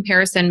that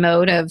comparison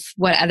mode of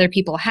what other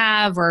people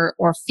have, or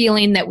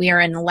feeling that we are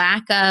in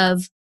lack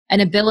of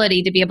an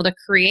ability to be able to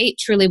create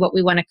truly what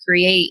we want to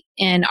create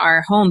in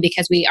our home,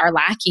 because we are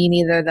lacking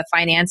either the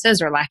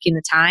finances or lacking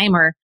the time,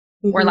 or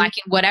we're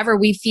lacking whatever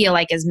we feel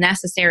like is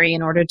necessary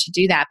in order to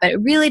do that. But it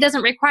really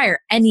doesn't require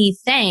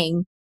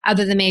anything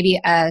other than maybe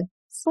a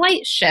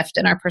slight shift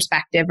in our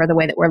perspective or the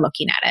way that we're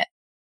looking at it.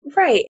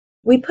 Right.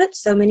 We put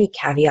so many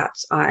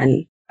caveats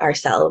on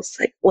ourselves.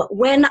 Like,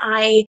 when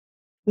I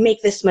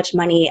make this much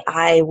money,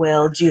 I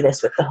will do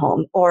this with the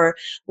home. Or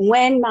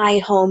when my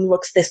home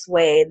looks this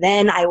way,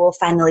 then I will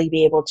finally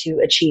be able to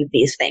achieve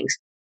these things.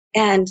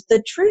 And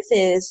the truth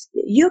is,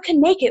 you can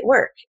make it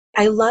work.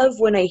 I love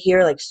when I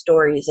hear like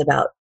stories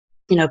about,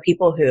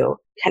 people who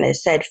kind of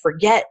said,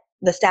 forget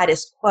the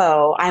status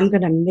quo, I'm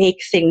going to make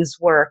things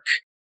work.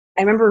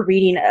 I remember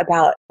reading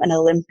about an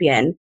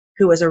Olympian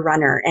who was a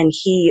runner, and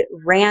he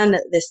ran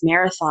this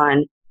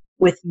marathon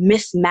with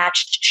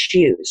mismatched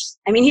shoes.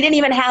 I mean, he didn't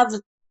even have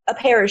a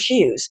pair of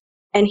shoes,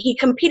 and he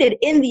competed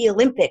in the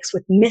Olympics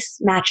with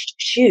mismatched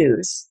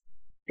shoes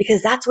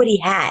because that's what he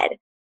had.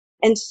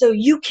 And so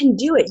you can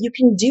do it. You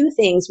can do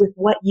things with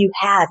what you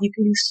have. You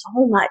can do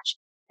so much.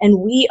 And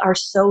we are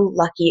so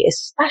lucky,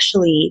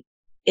 especially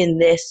in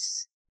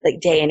this like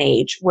day and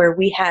age where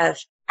we have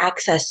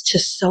access to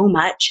so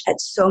much at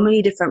so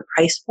many different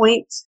price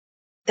points,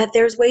 that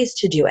there's ways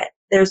to do it.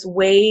 There's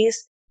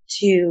ways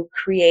to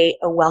create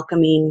a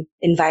welcoming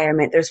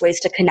environment. There's ways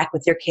to connect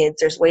with your kids.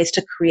 There's ways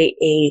to create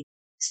a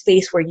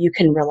space where you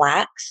can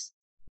relax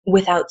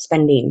without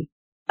spending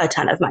a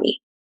ton of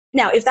money.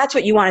 Now, if that's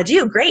what you want to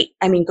do, great.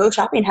 I mean, go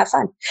shopping and have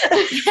fun.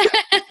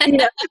 You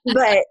know,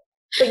 but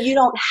you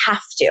don't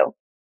have to.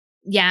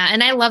 Yeah.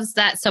 And I love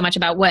that so much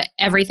about what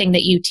everything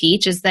that you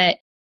teach is that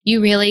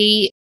you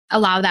really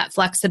allow that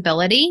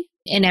flexibility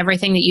in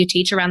everything that you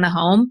teach around the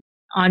home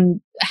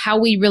on how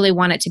we really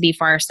want it to be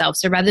for ourselves.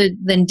 So rather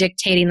than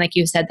dictating, like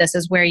you said, this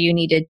is where you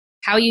needed,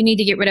 how you need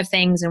to get rid of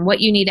things and what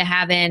you need to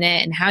have in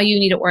it and how you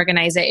need to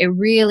organize it, it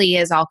really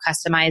is all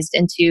customized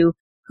into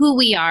who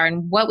we are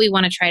and what we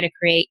want to try to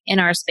create in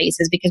our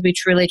spaces, because we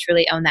truly,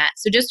 truly own that.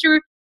 So just to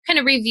kind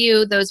of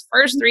review those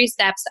first 3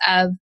 steps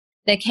of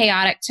the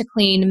chaotic to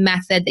clean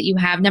method that you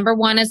have. Number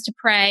 1 is to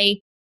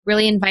pray,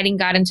 really inviting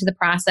God into the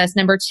process.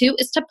 Number 2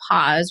 is to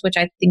pause, which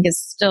I think is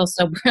still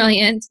so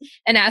brilliant,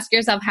 and ask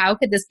yourself, how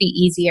could this be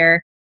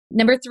easier?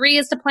 Number 3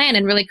 is to plan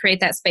and really create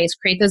that space,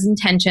 create those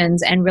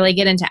intentions and really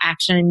get into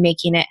action and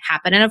making it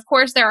happen. And of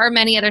course, there are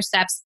many other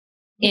steps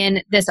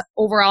in this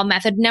overall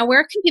method. Now,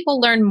 where can people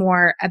learn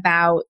more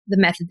about the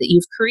method that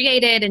you've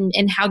created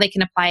and how they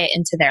can apply it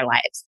into their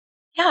lives?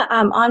 Yeah,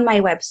 on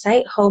my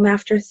website,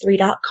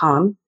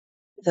 homeafter3.com.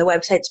 The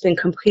website's been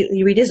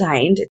completely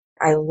redesigned.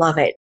 I love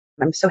it.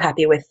 I'm so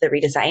happy with the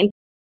redesign.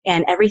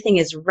 And everything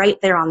is right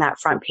there on that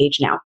front page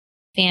now.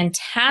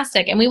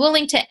 Fantastic. And we will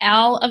link to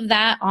all of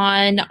that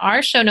on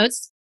our show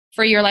notes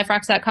for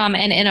yourliferocks.com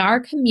and in our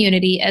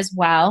community as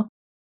well.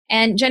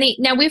 And Jenny,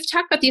 now we've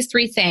talked about these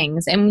 3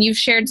 things and you've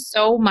shared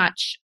so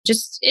much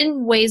just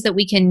in ways that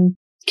we can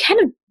kind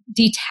of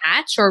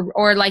detach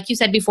or like you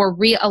said before,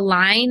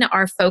 realign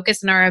our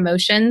focus and our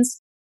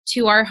emotions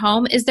to our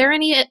home. Is there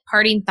any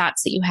parting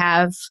thoughts that you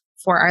have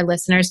for our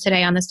listeners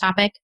today on this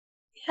topic?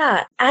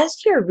 Yeah, as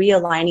you're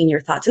realigning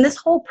your thoughts, and this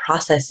whole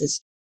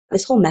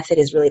method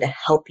is really to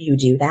help you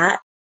do that.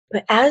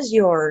 But as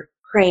you're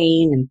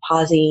praying and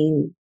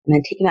pausing and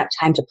then taking that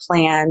time to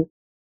plan,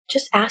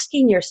 just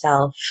asking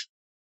yourself,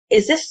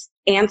 is this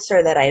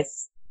answer that I've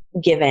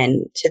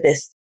given to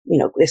this,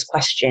 this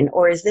question,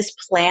 or is this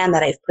plan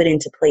that I've put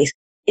into place,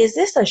 is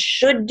this a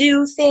should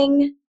do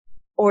thing?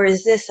 Or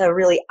is this a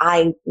really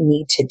I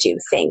need to do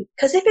thing?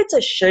 Because if it's a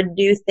should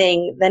do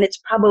thing, then it's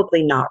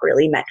probably not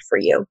really meant for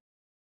you.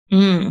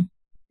 Mm.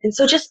 And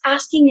so just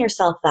asking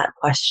yourself that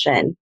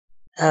question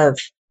of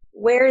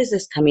where is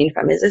this coming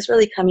from? Is this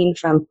really coming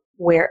from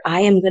where I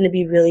am going to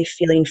be really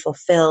feeling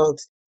fulfilled,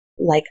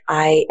 like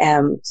I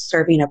am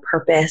serving a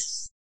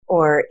purpose?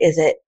 Or is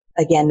it,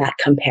 again, that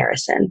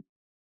comparison?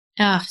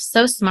 Oh,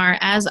 so smart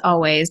as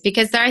always,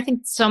 because I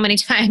think so many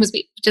times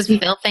we just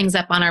fill things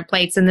up on our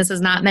plates and this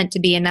is not meant to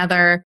be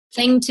another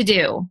thing to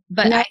do.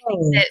 But No. I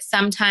think that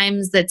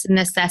sometimes that's a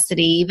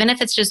necessity, even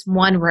if it's just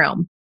one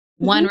room.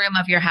 One room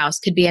of your house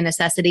could be a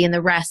necessity and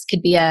the rest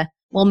could be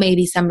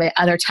maybe some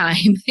other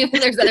time.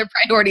 There's other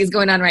priorities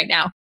going on right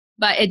now.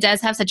 But it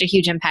does have such a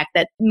huge impact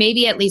that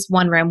maybe at least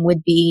one room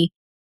would be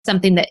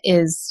something that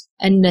is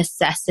a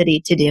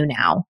necessity to do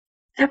now.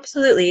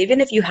 Absolutely. Even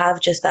if you have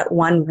just that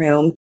one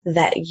room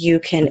that you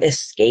can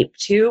escape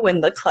to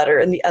when the clutter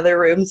in the other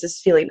rooms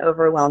is feeling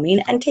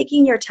overwhelming, and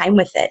taking your time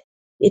with it.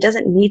 It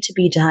doesn't need to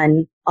be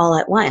done all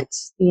at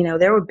once.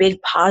 There were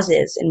big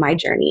pauses in my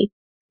journey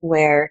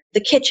where the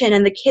kitchen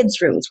and the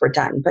kids' rooms were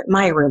done, but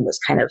my room was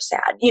kind of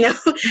sad,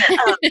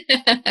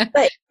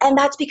 and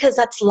that's because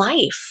that's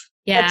life.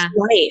 Yeah. That's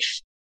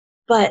life.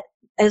 But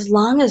as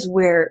long as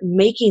we're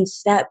making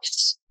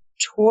steps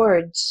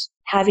towards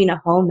having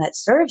a home that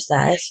serves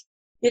us,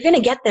 you're going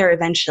to get there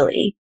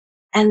eventually.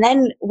 And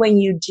then when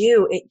you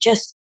do, it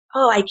just,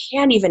 I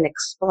can't even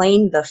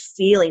explain the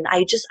feeling.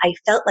 I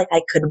felt like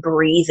I could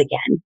breathe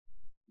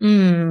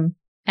again.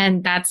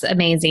 And that's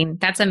amazing.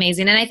 That's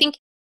amazing. And I think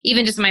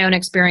even just my own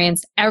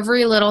experience,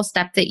 every little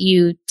step that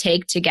you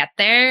take to get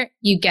there,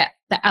 you get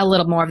a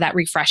little more of that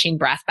refreshing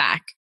breath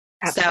back.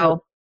 Absolutely.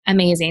 So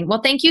amazing.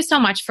 Well, thank you so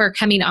much for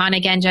coming on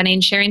again, Jenny,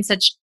 and sharing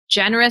such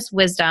generous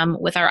wisdom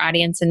with our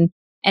audience and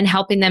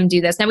helping them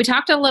do this. Now, we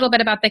talked a little bit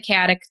about the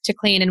Chaotic to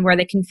Clean and where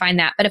they can find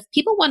that. But if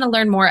people want to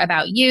learn more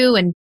about you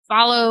and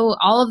follow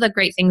all of the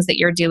great things that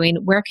you're doing,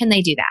 where can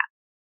they do that?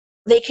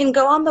 They can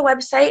go on the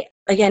website,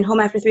 again,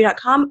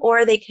 homeafter3.com,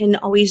 or they can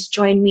always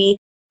join me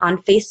on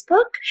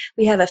Facebook.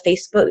 We have a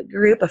Facebook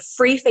group, a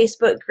free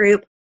Facebook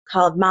group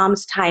called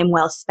Mom's Time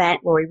Well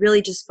Spent, where we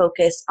really just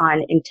focus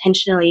on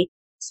intentionally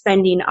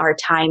spending our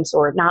time, so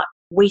we're not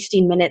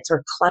wasting minutes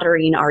or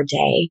cluttering our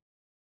day.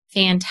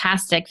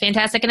 Fantastic.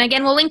 Fantastic. And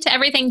again, we'll link to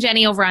everything,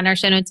 Jenny, over on our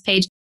show notes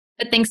page.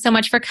 But thanks so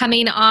much for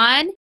coming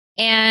on,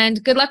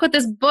 and good luck with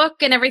this book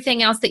and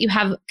everything else that you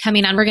have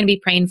coming on. We're going to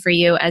be praying for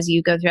you as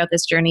you go throughout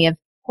this journey of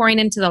pouring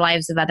into the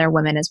lives of other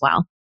women as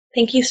well.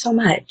 Thank you so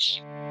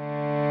much.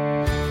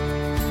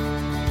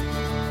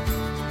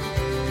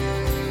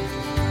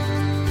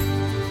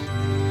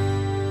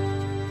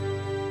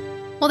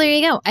 Well, there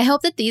you go. I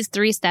hope that these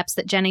 3 steps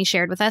that Jenny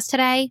shared with us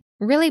today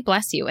really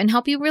bless you and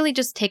help you really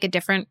just take a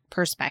different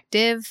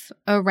perspective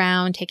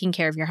around taking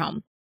care of your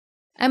home.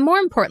 And more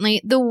importantly,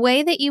 the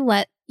way that you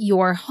let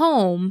your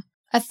home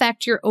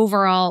affect your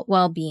overall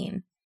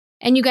well-being.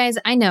 And you guys,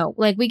 I know,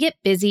 we get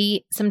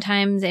busy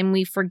sometimes and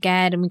we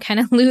forget and we kind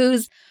of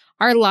lose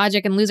our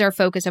logic and lose our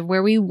focus of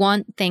where we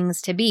want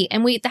things to be.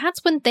 And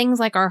that's when things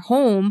like our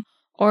home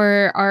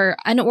or our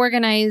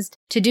unorganized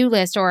to-do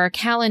list or our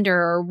calendar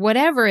or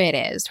whatever it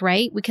is,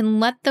 right? We can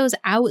let those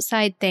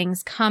outside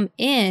things come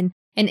in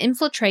and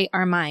infiltrate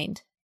our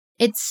mind.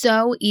 It's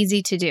so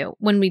easy to do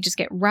when we just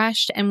get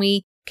rushed and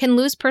we can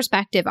lose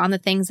perspective on the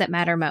things that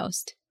matter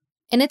most.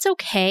 And it's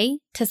okay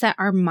to set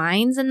our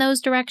minds in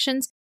those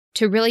directions,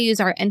 to really use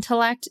our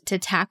intellect to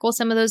tackle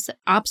some of those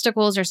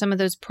obstacles or some of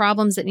those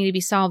problems that need to be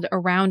solved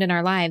around in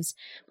our lives.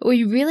 But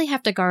we really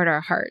have to guard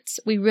our hearts.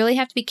 We really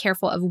have to be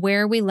careful of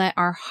where we let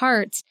our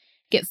hearts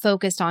get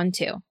focused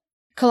onto.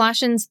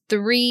 Colossians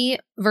 3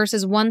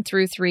 verses 1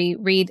 through 3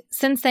 read,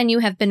 "Since then you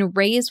have been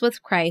raised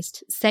with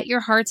Christ, set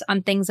your hearts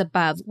on things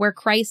above, where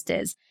Christ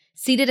is,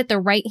 seated at the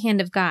right hand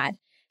of God.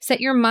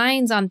 Set your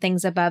minds on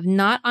things above,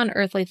 not on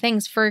earthly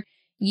things, for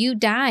you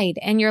died,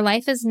 and your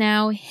life is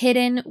now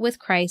hidden with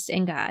Christ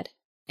in God."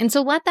 And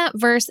so let that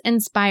verse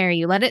inspire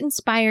you. Let it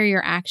inspire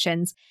your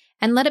actions,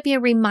 and let it be a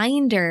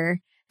reminder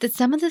that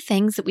some of the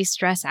things that we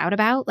stress out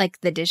about,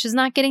 like the dishes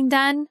not getting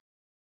done,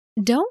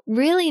 don't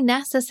really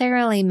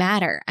necessarily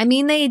matter. I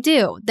mean, they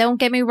do. Don't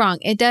get me wrong.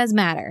 It does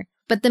matter.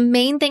 But the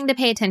main thing to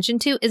pay attention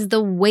to is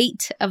the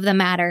weight of the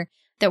matter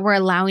that we're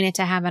allowing it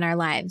to have in our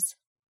lives.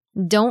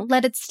 Don't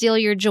let it steal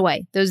your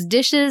joy. Those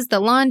dishes, the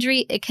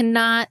laundry, it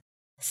cannot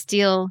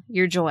steal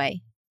your joy.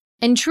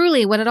 And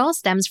truly, what it all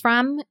stems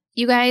from,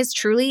 you guys,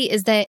 truly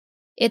is that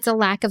it's a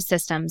lack of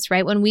systems,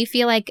 right? When we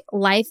feel like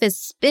life is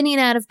spinning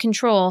out of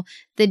control,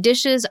 the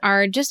dishes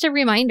are just a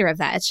reminder of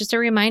that. It's just a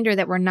reminder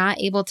that we're not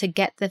able to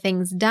get the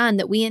things done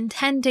that we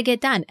intend to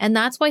get done. And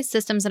that's why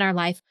systems in our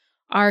life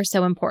are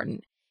so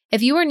important.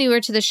 If you are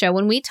newer to the show,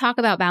 when we talk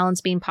about balance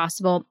being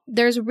possible,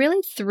 there's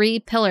really 3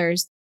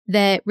 pillars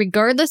that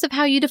regardless of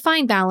how you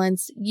define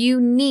balance, you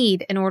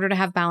need in order to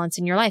have balance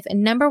in your life.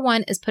 And number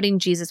 1 is putting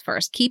Jesus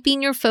first,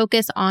 keeping your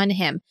focus on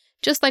him,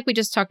 just like we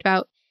just talked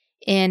about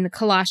in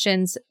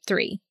Colossians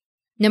 3.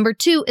 Number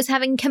 2 is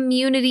having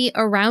community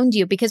around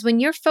you, because when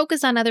you're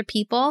focused on other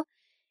people,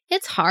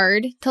 it's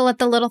hard to let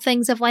the little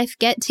things of life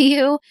get to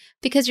you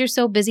because you're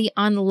so busy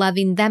on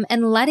loving them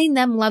and letting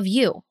them love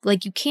you.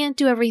 You can't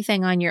do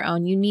everything on your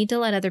own. You need to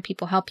let other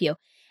people help you.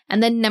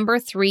 And then number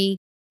 3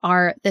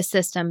 are the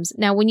systems.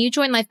 Now, when you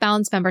join Life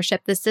Balance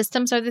membership, the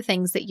systems are the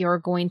things that you're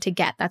going to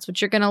get. That's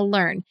what you're going to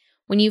learn.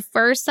 When you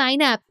first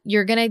sign up,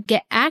 you're going to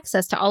get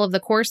access to all of the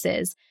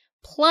courses.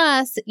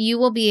 Plus, you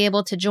will be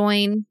able to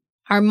join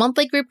our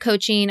monthly group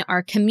coaching,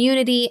 our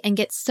community, and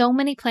get so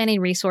many planning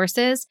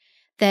resources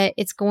that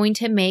it's going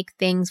to make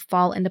things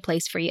fall into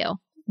place for you.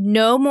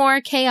 No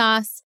more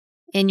chaos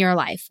in your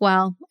life.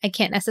 Well, I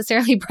can't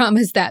necessarily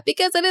promise that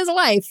because it is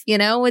life,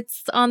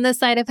 it's on this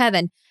side of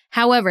heaven.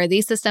 However,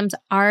 these systems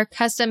are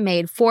custom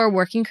made for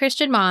working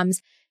Christian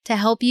moms to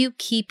help you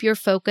keep your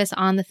focus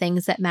on the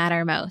things that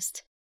matter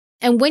most.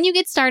 And when you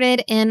get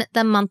started in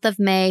the month of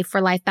May for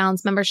Life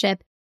Balance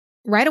membership,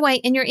 right away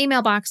in your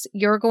email box,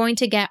 you're going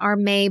to get our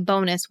May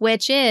bonus,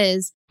 which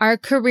is our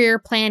career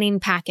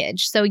planning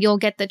package. So you'll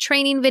get the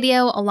training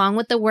video along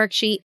with the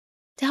worksheet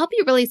to help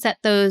you really set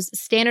those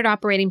standard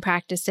operating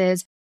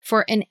practices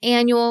for an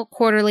annual,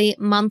 quarterly,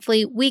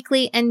 monthly,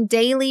 weekly, and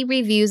daily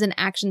reviews and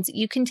actions that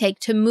you can take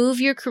to move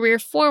your career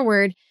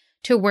forward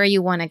to where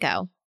you want to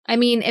go. I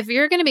mean, if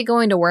you're going to be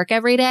going to work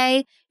every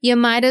day, you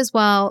might as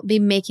well be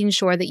making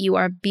sure that you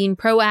are being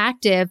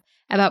proactive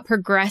about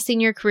progressing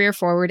your career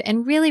forward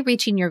and really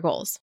reaching your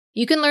goals.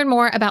 You can learn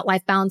more about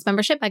Life Balance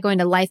membership by going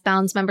to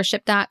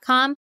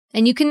lifebalancemembership.com,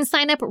 and you can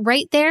sign up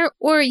right there,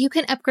 or you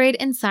can upgrade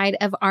inside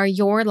of our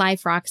Your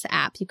Life Rocks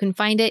app. You can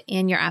find it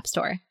in your app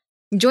store.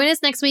 Join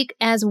us next week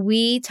as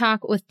we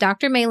talk with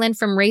Dr. Malin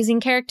from Raising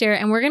Character,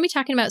 and we're going to be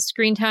talking about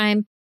screen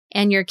time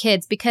and your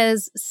kids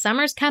because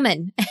summer's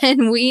coming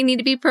and we need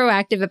to be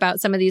proactive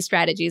about some of these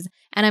strategies.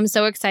 And I'm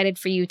so excited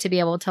for you to be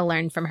able to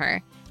learn from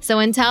her. So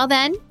until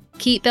then,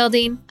 keep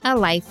building a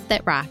life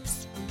that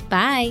rocks.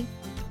 Bye.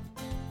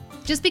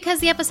 Just because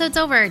the episode's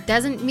over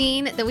doesn't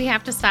mean that we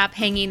have to stop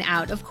hanging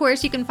out. Of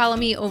course, you can follow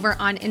me over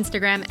on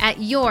Instagram at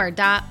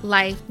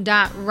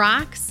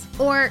your.life.rocks.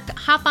 Or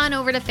hop on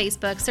over to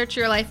Facebook, search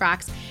Your Life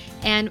Rocks,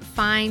 and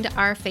find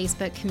our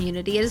Facebook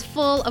community. It is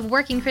full of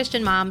working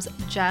Christian moms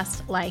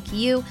just like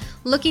you,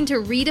 looking to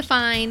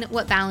redefine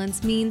what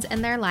balance means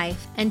in their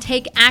life and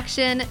take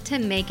action to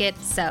make it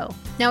so.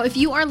 Now, if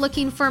you are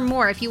looking for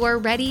more, if you are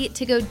ready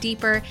to go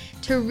deeper,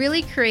 to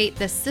really create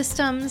the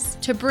systems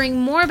to bring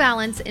more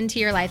balance into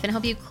your life and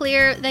help you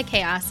clear the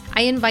chaos,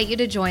 I invite you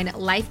to join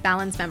Life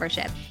Balance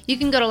membership. You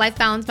can go to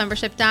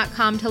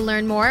lifebalancemembership.com to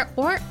learn more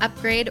or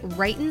upgrade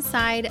right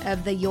inside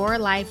of the Your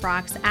Life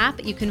Rocks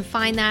app. You can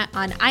find that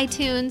on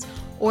iTunes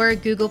or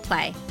Google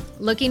Play.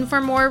 Looking for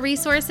more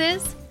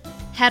resources?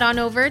 Head on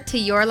over to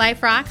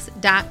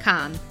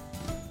yourliferocks.com.